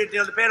nuclear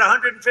deal. They paid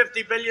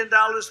 $150 billion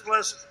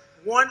plus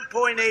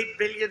 $1.8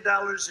 billion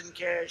in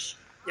cash.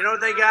 You know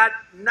what they got?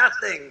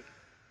 Nothing.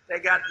 They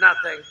got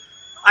nothing.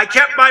 I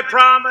kept my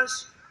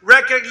promise,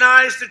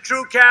 recognized the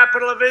true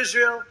capital of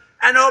Israel,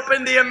 and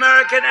opened the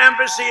American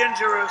embassy in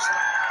Jerusalem.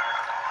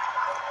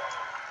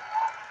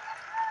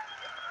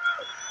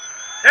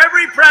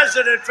 Every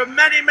president for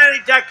many, many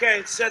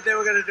decades said they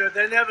were going to do it.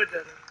 They never did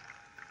it.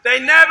 They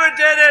never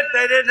did it.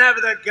 They didn't have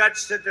the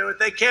guts to do it.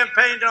 They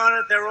campaigned on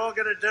it. They were all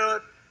going to do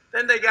it.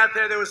 Then they got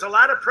there. There was a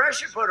lot of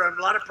pressure put on them,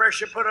 a lot of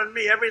pressure put on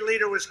me. Every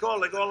leader was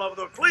calling all over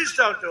the world, please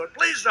don't do it.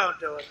 Please don't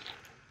do it.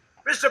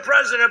 Mr.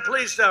 President,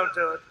 please don't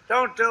do it.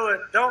 Don't do it.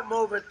 Don't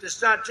move it.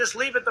 It's not. Just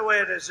leave it the way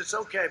it is. It's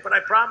okay. But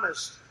I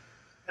promised.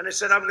 And I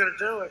said, I'm going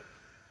to do it.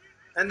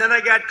 And then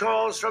I got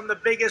calls from the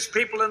biggest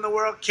people in the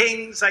world,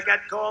 kings. I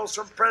got calls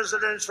from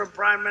presidents, from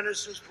prime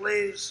ministers,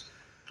 please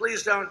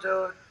don't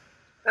do it.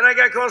 Then I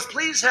got calls,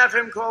 please have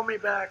him call me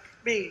back,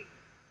 me.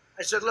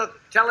 I said, look,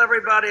 tell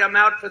everybody I'm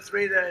out for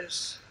 3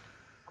 days.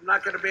 I'm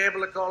not going to be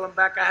able to call him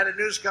back. I had a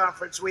news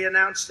conference. We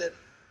announced it.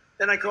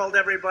 Then I called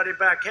everybody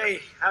back.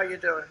 Hey, how you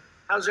doing?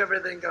 How's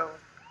everything going?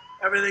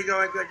 Everything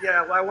going good?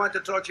 Yeah, well, I want to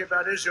talk to you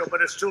about Israel,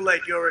 but it's too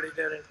late. You already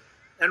did it.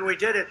 And we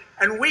did it.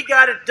 And we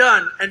got it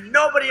done. And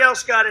nobody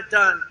else got it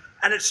done.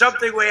 And it's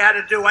something we had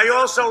to do. I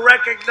also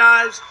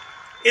recognize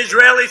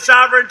Israeli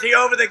sovereignty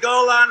over the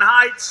Golan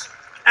Heights.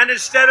 And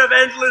instead of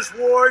endless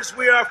wars,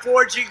 we are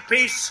forging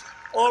peace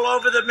all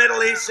over the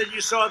Middle East. And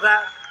you saw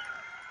that.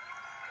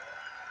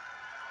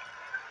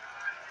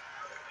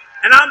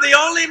 And I'm the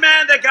only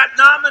man that got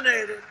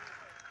nominated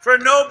for a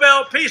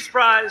Nobel Peace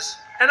Prize.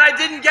 And I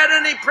didn't get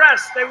any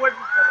press. They wouldn't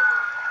put it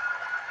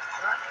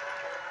in. Right?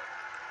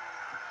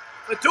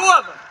 The two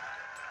of them.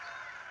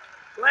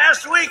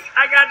 Last week,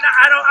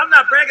 I'm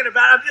not bragging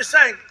about it. I'm just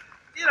saying,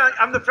 you know,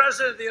 I'm the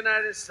president of the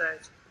United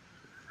States.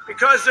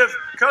 Because of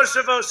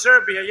Kosovo,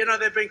 Serbia, you know,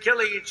 they've been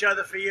killing each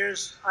other for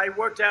years. I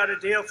worked out a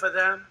deal for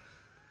them.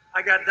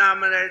 I got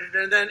nominated.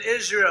 And then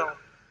Israel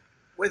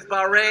with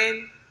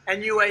Bahrain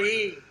and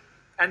UAE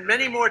and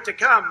many more to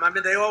come. I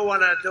mean, they all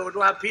want to do it.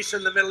 We'll have peace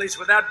in the Middle East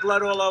without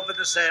blood all over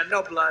the sand.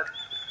 No blood.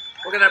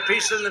 We're going to have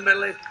peace in the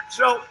Middle East.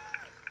 So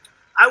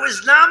I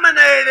was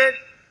nominated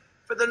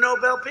for the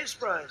Nobel Peace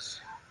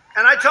Prize.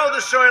 And I told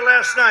the story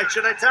last night.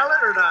 Should I tell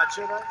it or not?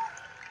 Should I?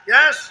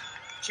 Yes?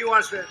 She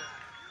wants me to.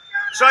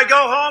 So I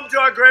go home to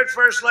our great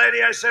First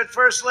Lady. I said,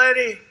 First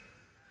Lady,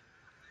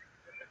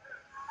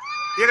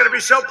 you're going to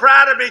be so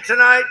proud of me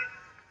tonight.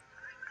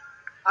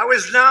 I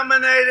was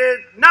nominated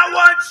not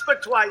once,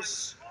 but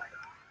twice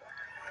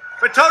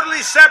for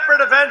totally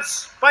separate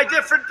events by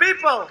different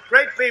people,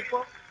 great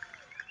people.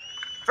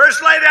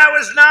 First Lady, I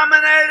was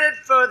nominated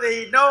for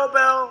the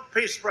Nobel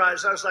Peace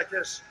Prize. I was like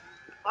this.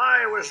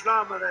 I was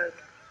nominated.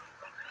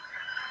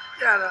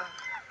 Yeah, no,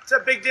 it's a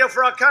big deal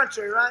for our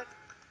country, right?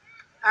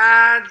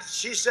 And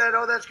she said,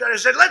 oh, that's good. I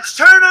said, let's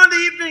turn on the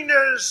evening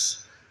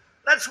news.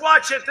 Let's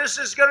watch it. This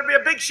is going to be a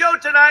big show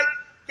tonight.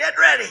 Get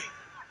ready.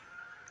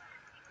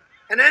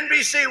 And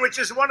NBC, which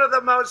is one of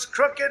the most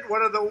crooked,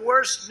 one of the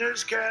worst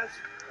newscasts.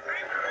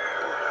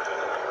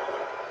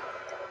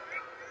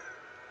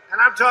 And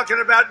I'm talking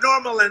about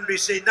normal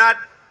NBC, not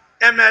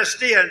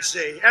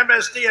MSDNC.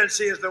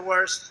 MSDNC is the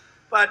worst.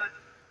 But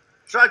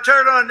so I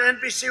turned on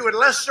NBC with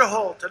Lester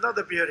Holt,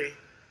 another beauty.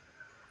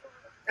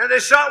 And they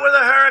start with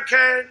a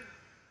hurricane.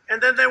 And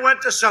then they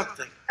went to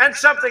something, and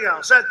something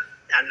else. And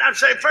I'm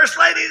saying, First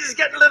Lady, this is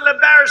getting a little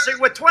embarrassing.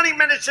 We're 20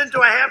 minutes into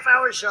a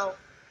half-hour show.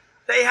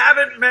 They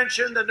haven't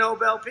mentioned the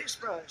Nobel Peace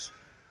Prize.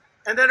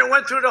 And then it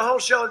went through the whole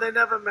show, and they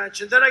never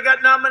mentioned. Then I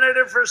got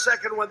nominated for a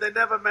second one. They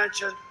never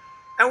mentioned.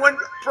 And when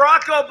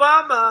Barack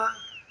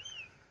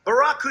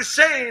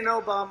Hussein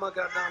Obama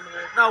got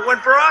nominated. No, when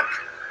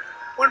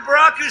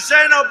Barack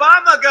Hussein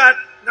Obama got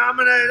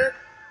nominated,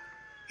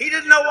 he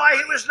didn't know why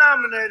he was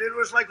nominated. It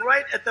was like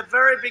right at the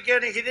very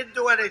beginning. He didn't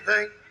do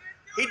anything.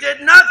 He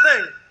did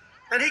nothing.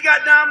 And he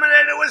got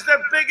nominated. It was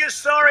the biggest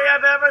story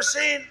I've ever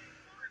seen.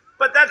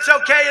 But that's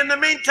okay. In the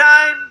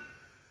meantime,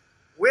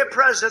 we're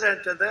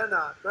president and they're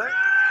not, right?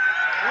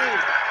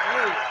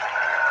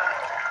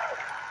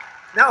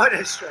 No, it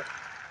is true.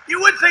 You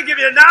would think if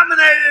you're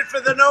nominated for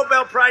the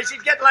Nobel Prize,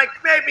 you'd get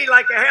maybe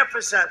like a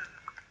 0.5%.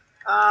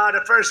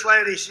 The First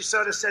Lady, she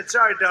sort of said,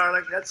 sorry,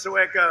 darling, that's the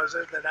way it goes.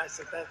 And I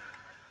said that.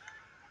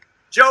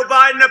 Joe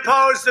Biden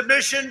opposed the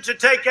mission to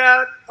take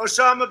out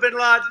Osama bin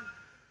Laden.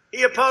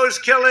 He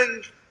opposed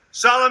killing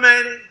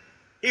Soleimani.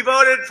 He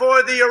voted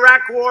for the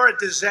Iraq War, a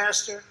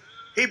disaster.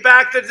 He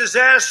backed the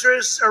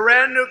disastrous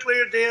Iran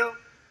nuclear deal.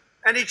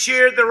 And he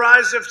cheered the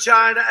rise of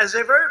China as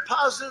a very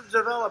positive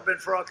development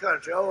for our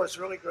country. Oh, it's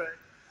really great.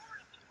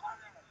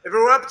 If it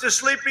were up to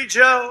Sleepy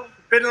Joe,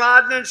 bin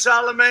Laden and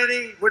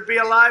Soleimani would be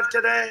alive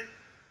today.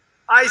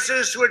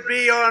 ISIS would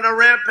be on a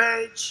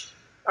rampage.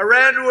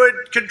 Iran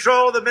would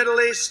control the Middle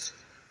East.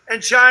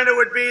 And China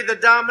would be the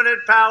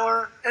dominant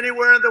power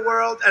anywhere in the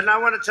world. And I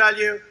want to tell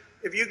you,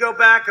 if you go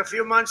back a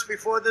few months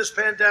before this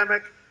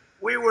pandemic,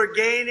 we were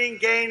gaining.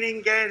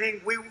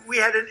 We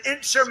had an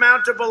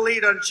insurmountable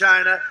lead on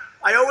China.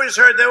 I always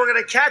heard they were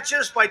going to catch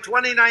us by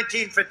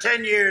 2019 for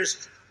 10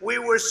 years. We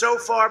were so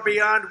far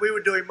beyond. We were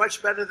doing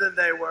much better than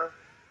they were.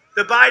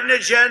 The Biden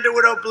agenda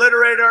would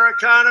obliterate our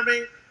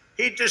economy.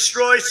 He'd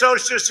destroy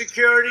Social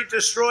Security,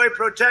 destroy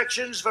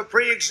protections for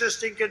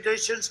pre-existing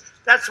conditions.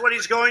 That's what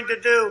he's going to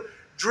do.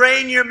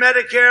 Drain your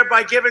Medicare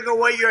by giving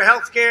away your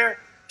health care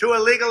to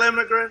illegal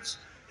immigrants.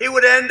 He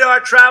would end our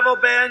travel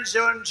bans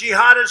on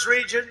jihadist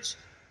regions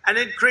and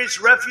increase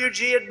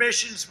refugee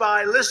admissions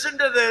by, listen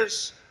to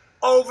this,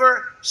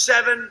 over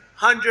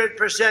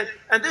 700%.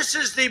 And this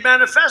is the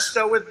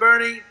manifesto with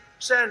Bernie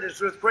Sanders,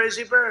 with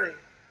Crazy Bernie.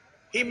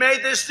 He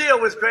made this deal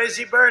with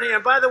Crazy Bernie.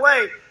 And by the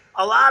way,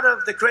 a lot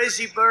of the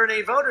Crazy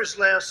Bernie voters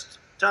last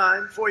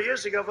time, 4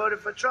 years ago, voted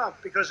for Trump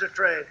because of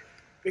trade.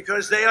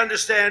 Because they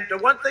understand, the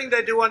one thing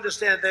they do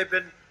understand,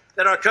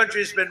 that our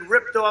country's been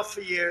ripped off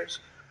for years.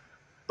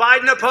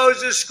 Biden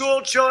opposes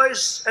school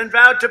choice and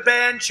vowed to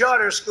ban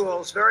charter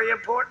schools. Very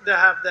important to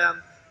have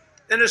them.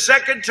 In a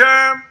second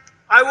term,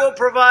 I will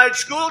provide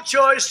school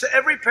choice to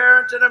every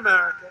parent in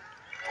America.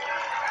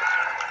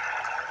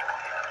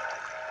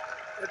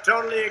 They're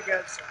totally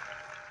against it.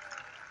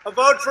 A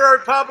vote for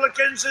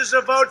Republicans is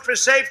a vote for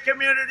safe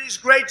communities,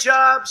 great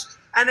jobs,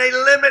 and a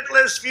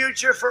limitless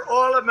future for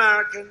all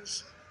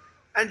Americans.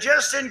 And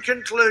just in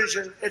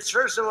conclusion,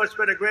 first of all, it's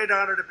been a great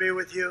honor to be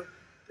with you.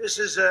 This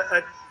is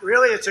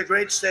really, it's a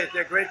great state.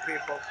 They're great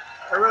people.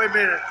 I really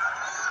mean it.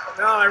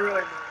 No, I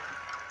really mean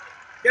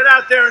it. Get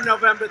out there on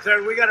November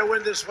 3rd. We got to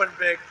win this one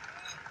big.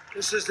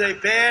 This is a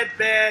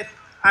bad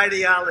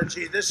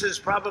ideology. This is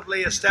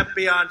probably a step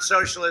beyond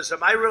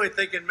socialism. I really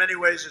think in many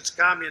ways it's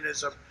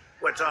communism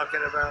we're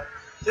talking about.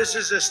 This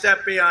is a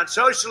step beyond.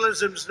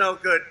 Socialism's no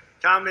good.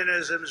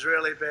 Communism's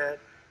really bad.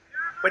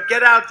 But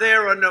get out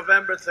there on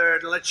November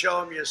 3rd and let's show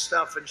them your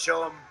stuff and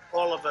show them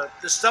all of it,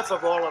 the stuff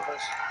of all of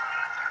us.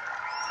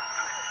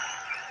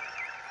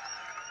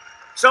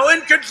 So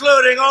in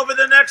concluding, over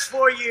the next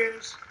 4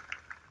 years,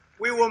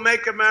 we will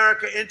make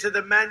America into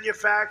the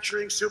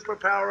manufacturing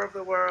superpower of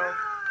the world,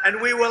 and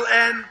we will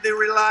end the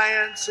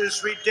reliance,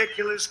 this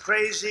ridiculous,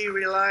 crazy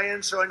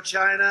reliance on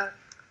China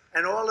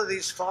and all of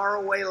these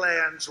faraway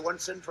lands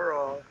once and for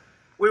all.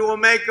 We will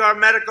make our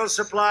medical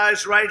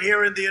supplies right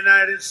here in the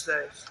United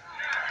States.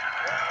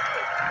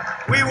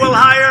 We will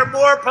hire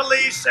more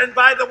police, and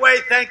by the way,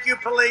 thank you,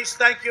 police,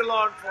 thank you,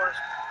 law enforcement.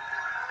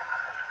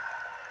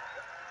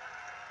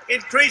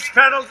 Increase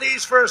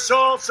penalties for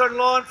assaults on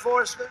law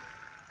enforcement,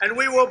 and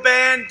we will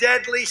ban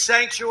deadly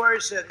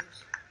sanctuary cities.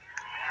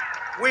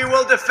 We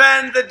will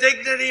defend the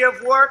dignity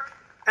of work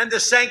and the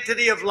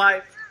sanctity of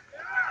life.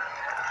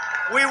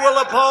 We will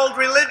uphold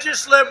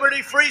religious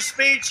liberty, free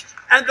speech,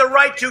 and the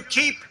right to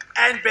keep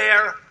and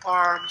bear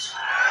arms.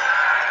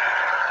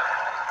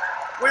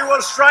 We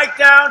will strike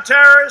down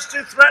terrorists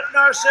who threaten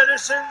our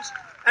citizens,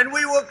 and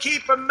we will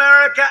keep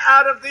America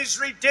out of these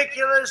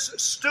ridiculous,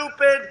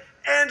 stupid,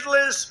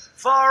 endless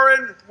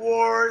foreign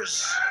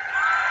wars.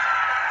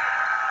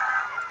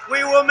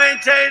 We will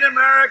maintain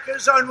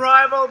America's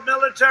unrivaled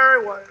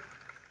military might.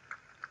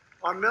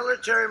 Our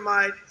military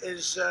might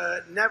has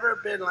never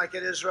been like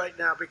it is right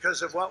now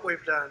because of what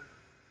we've done.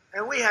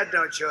 And we had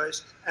no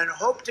choice, and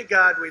hope to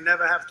God we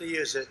never have to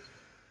use it.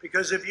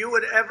 Because if you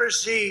would ever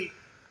see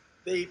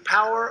the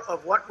power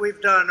of what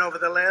we've done over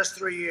the last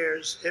 3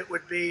 years, it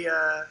would be,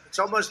 it's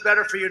almost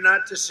better for you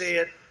not to see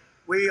it.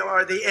 We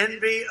are the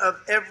envy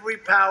of every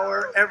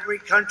power, every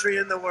country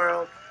in the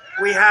world.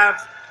 We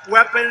have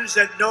weapons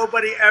that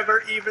nobody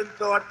ever even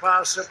thought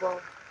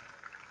possible.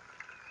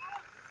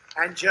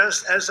 And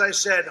just as I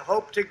said,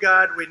 hope to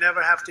God we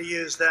never have to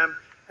use them.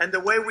 And the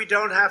way we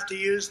don't have to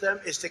use them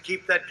is to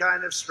keep that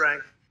kind of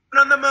strength.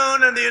 On the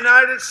moon, and the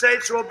United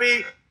States will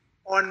be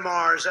on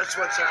Mars. That's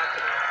what's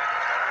happening.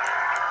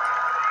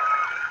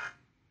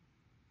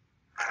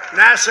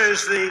 NASA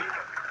is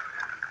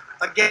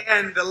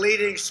again, the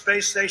leading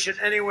space station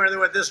anywhere in the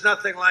world. There's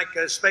nothing like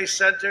a space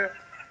center,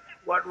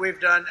 what we've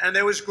done. And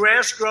there was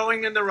grass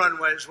growing in the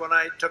runways when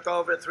I took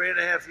over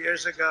 3.5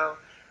 years ago.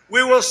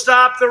 We will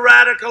stop the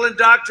radical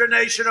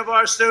indoctrination of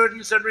our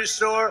students and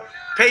restore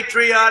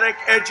patriotic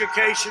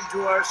education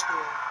to our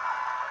schools.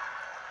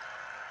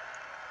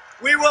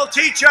 We will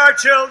teach our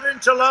children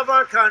to love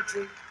our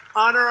country,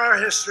 honor our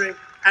history,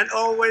 and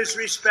always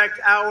respect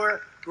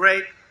our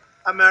great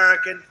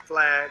American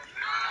flag.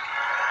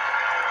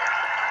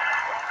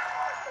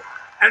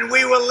 And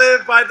we will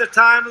live by the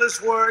timeless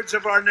words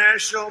of our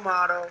national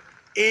motto,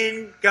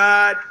 "In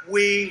God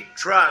we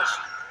trust."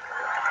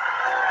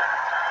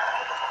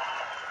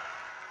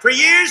 For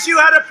years you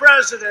had a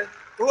president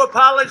who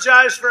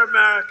apologized for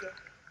America.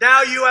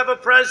 Now you have a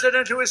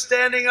president who is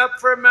standing up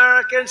for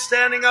America and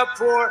standing up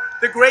for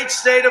the great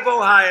state of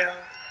Ohio.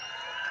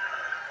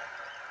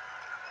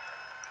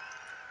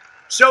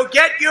 So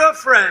get your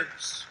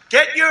friends,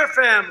 get your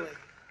family,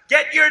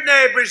 get your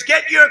neighbors,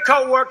 get your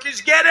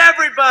coworkers, get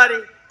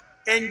everybody,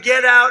 and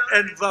get out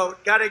and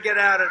vote. Got to get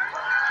out and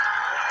vote.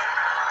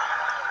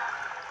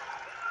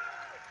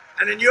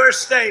 And in your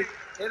state,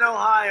 in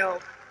Ohio,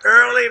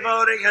 early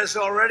voting has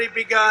already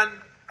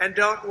begun, and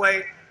don't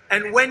wait.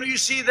 And when you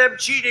see them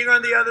cheating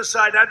on the other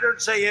side, I don't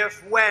say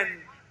if,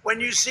 when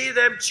you see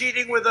them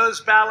cheating with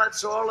those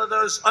ballots, all of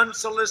those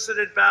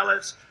unsolicited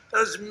ballots,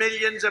 those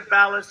millions of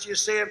ballots, you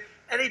see them,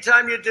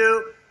 anytime you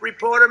do,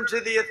 report them to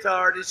the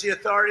authorities. The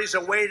authorities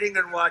are waiting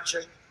and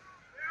watching.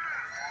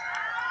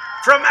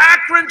 From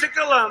Akron to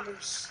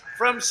Columbus,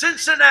 from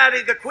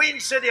Cincinnati, the Queen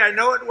City, I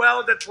know it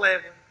well, to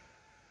Cleveland,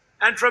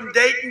 and from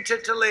Dayton to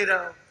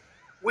Toledo,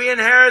 we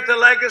inherit the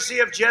legacy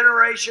of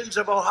generations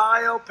of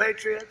Ohio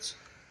patriots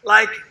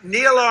like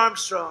Neil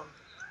Armstrong,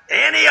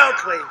 Annie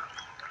Oakley,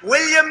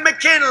 William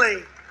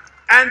McKinley,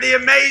 and the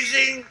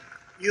amazing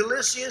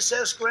Ulysses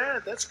S.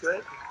 Grant. That's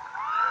good.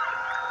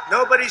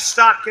 Nobody's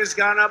stock has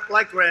gone up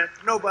like Grant.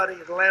 Nobody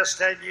in the last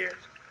 10 years.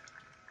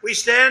 We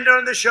stand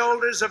on the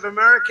shoulders of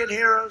American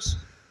heroes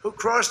who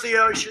crossed the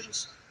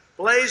oceans,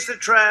 blazed the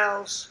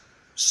trails,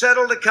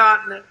 settled the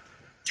continent,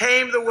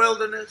 tamed the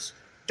wilderness,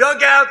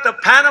 dug out the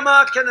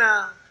Panama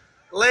Canal,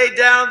 laid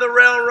down the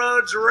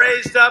railroads,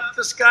 raised up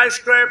the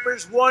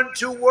skyscrapers, won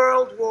 2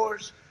 world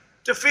wars,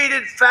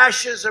 defeated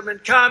fascism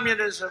and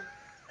communism,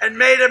 and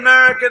made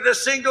America the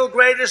single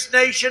greatest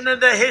nation in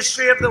the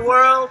history of the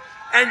world,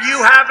 and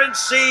you haven't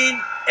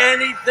seen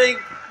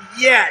anything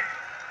yet.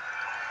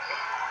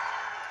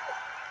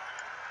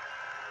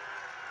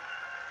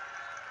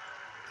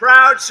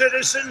 Proud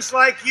citizens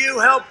like you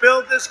helped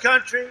build this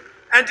country,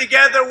 and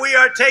together we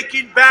are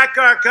taking back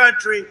our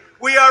country.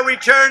 We are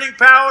returning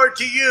power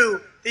to you,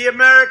 the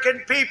American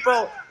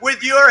people.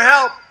 With your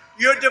help,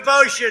 your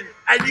devotion,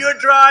 and your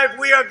drive,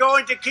 we are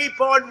going to keep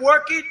on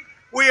working,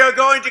 we are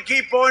going to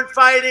keep on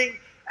fighting,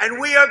 and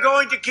we are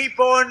going to keep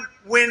on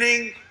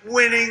winning,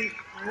 winning,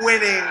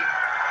 winning.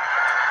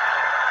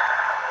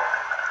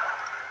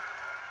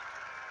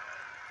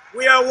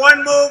 We are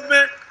one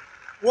movement,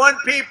 one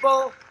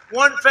people,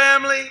 one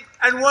family,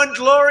 and one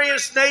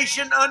glorious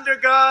nation under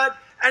God.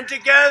 And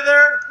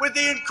together with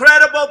the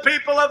incredible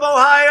people of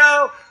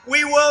Ohio,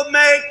 we will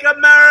make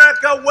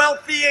America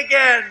wealthy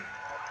again.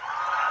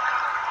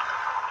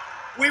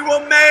 We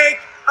will make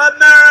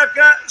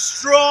America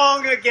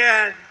strong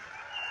again.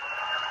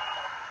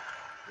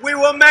 We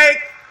will make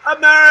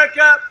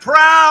America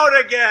proud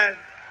again.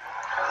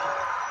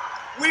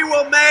 We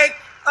will make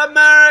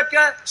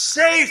America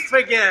safe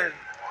again.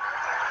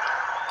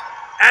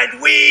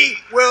 And we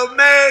will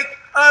make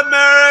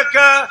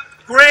America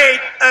great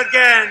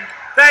again.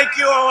 Thank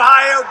you,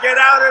 Ohio. Get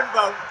out and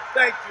vote.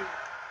 Thank you.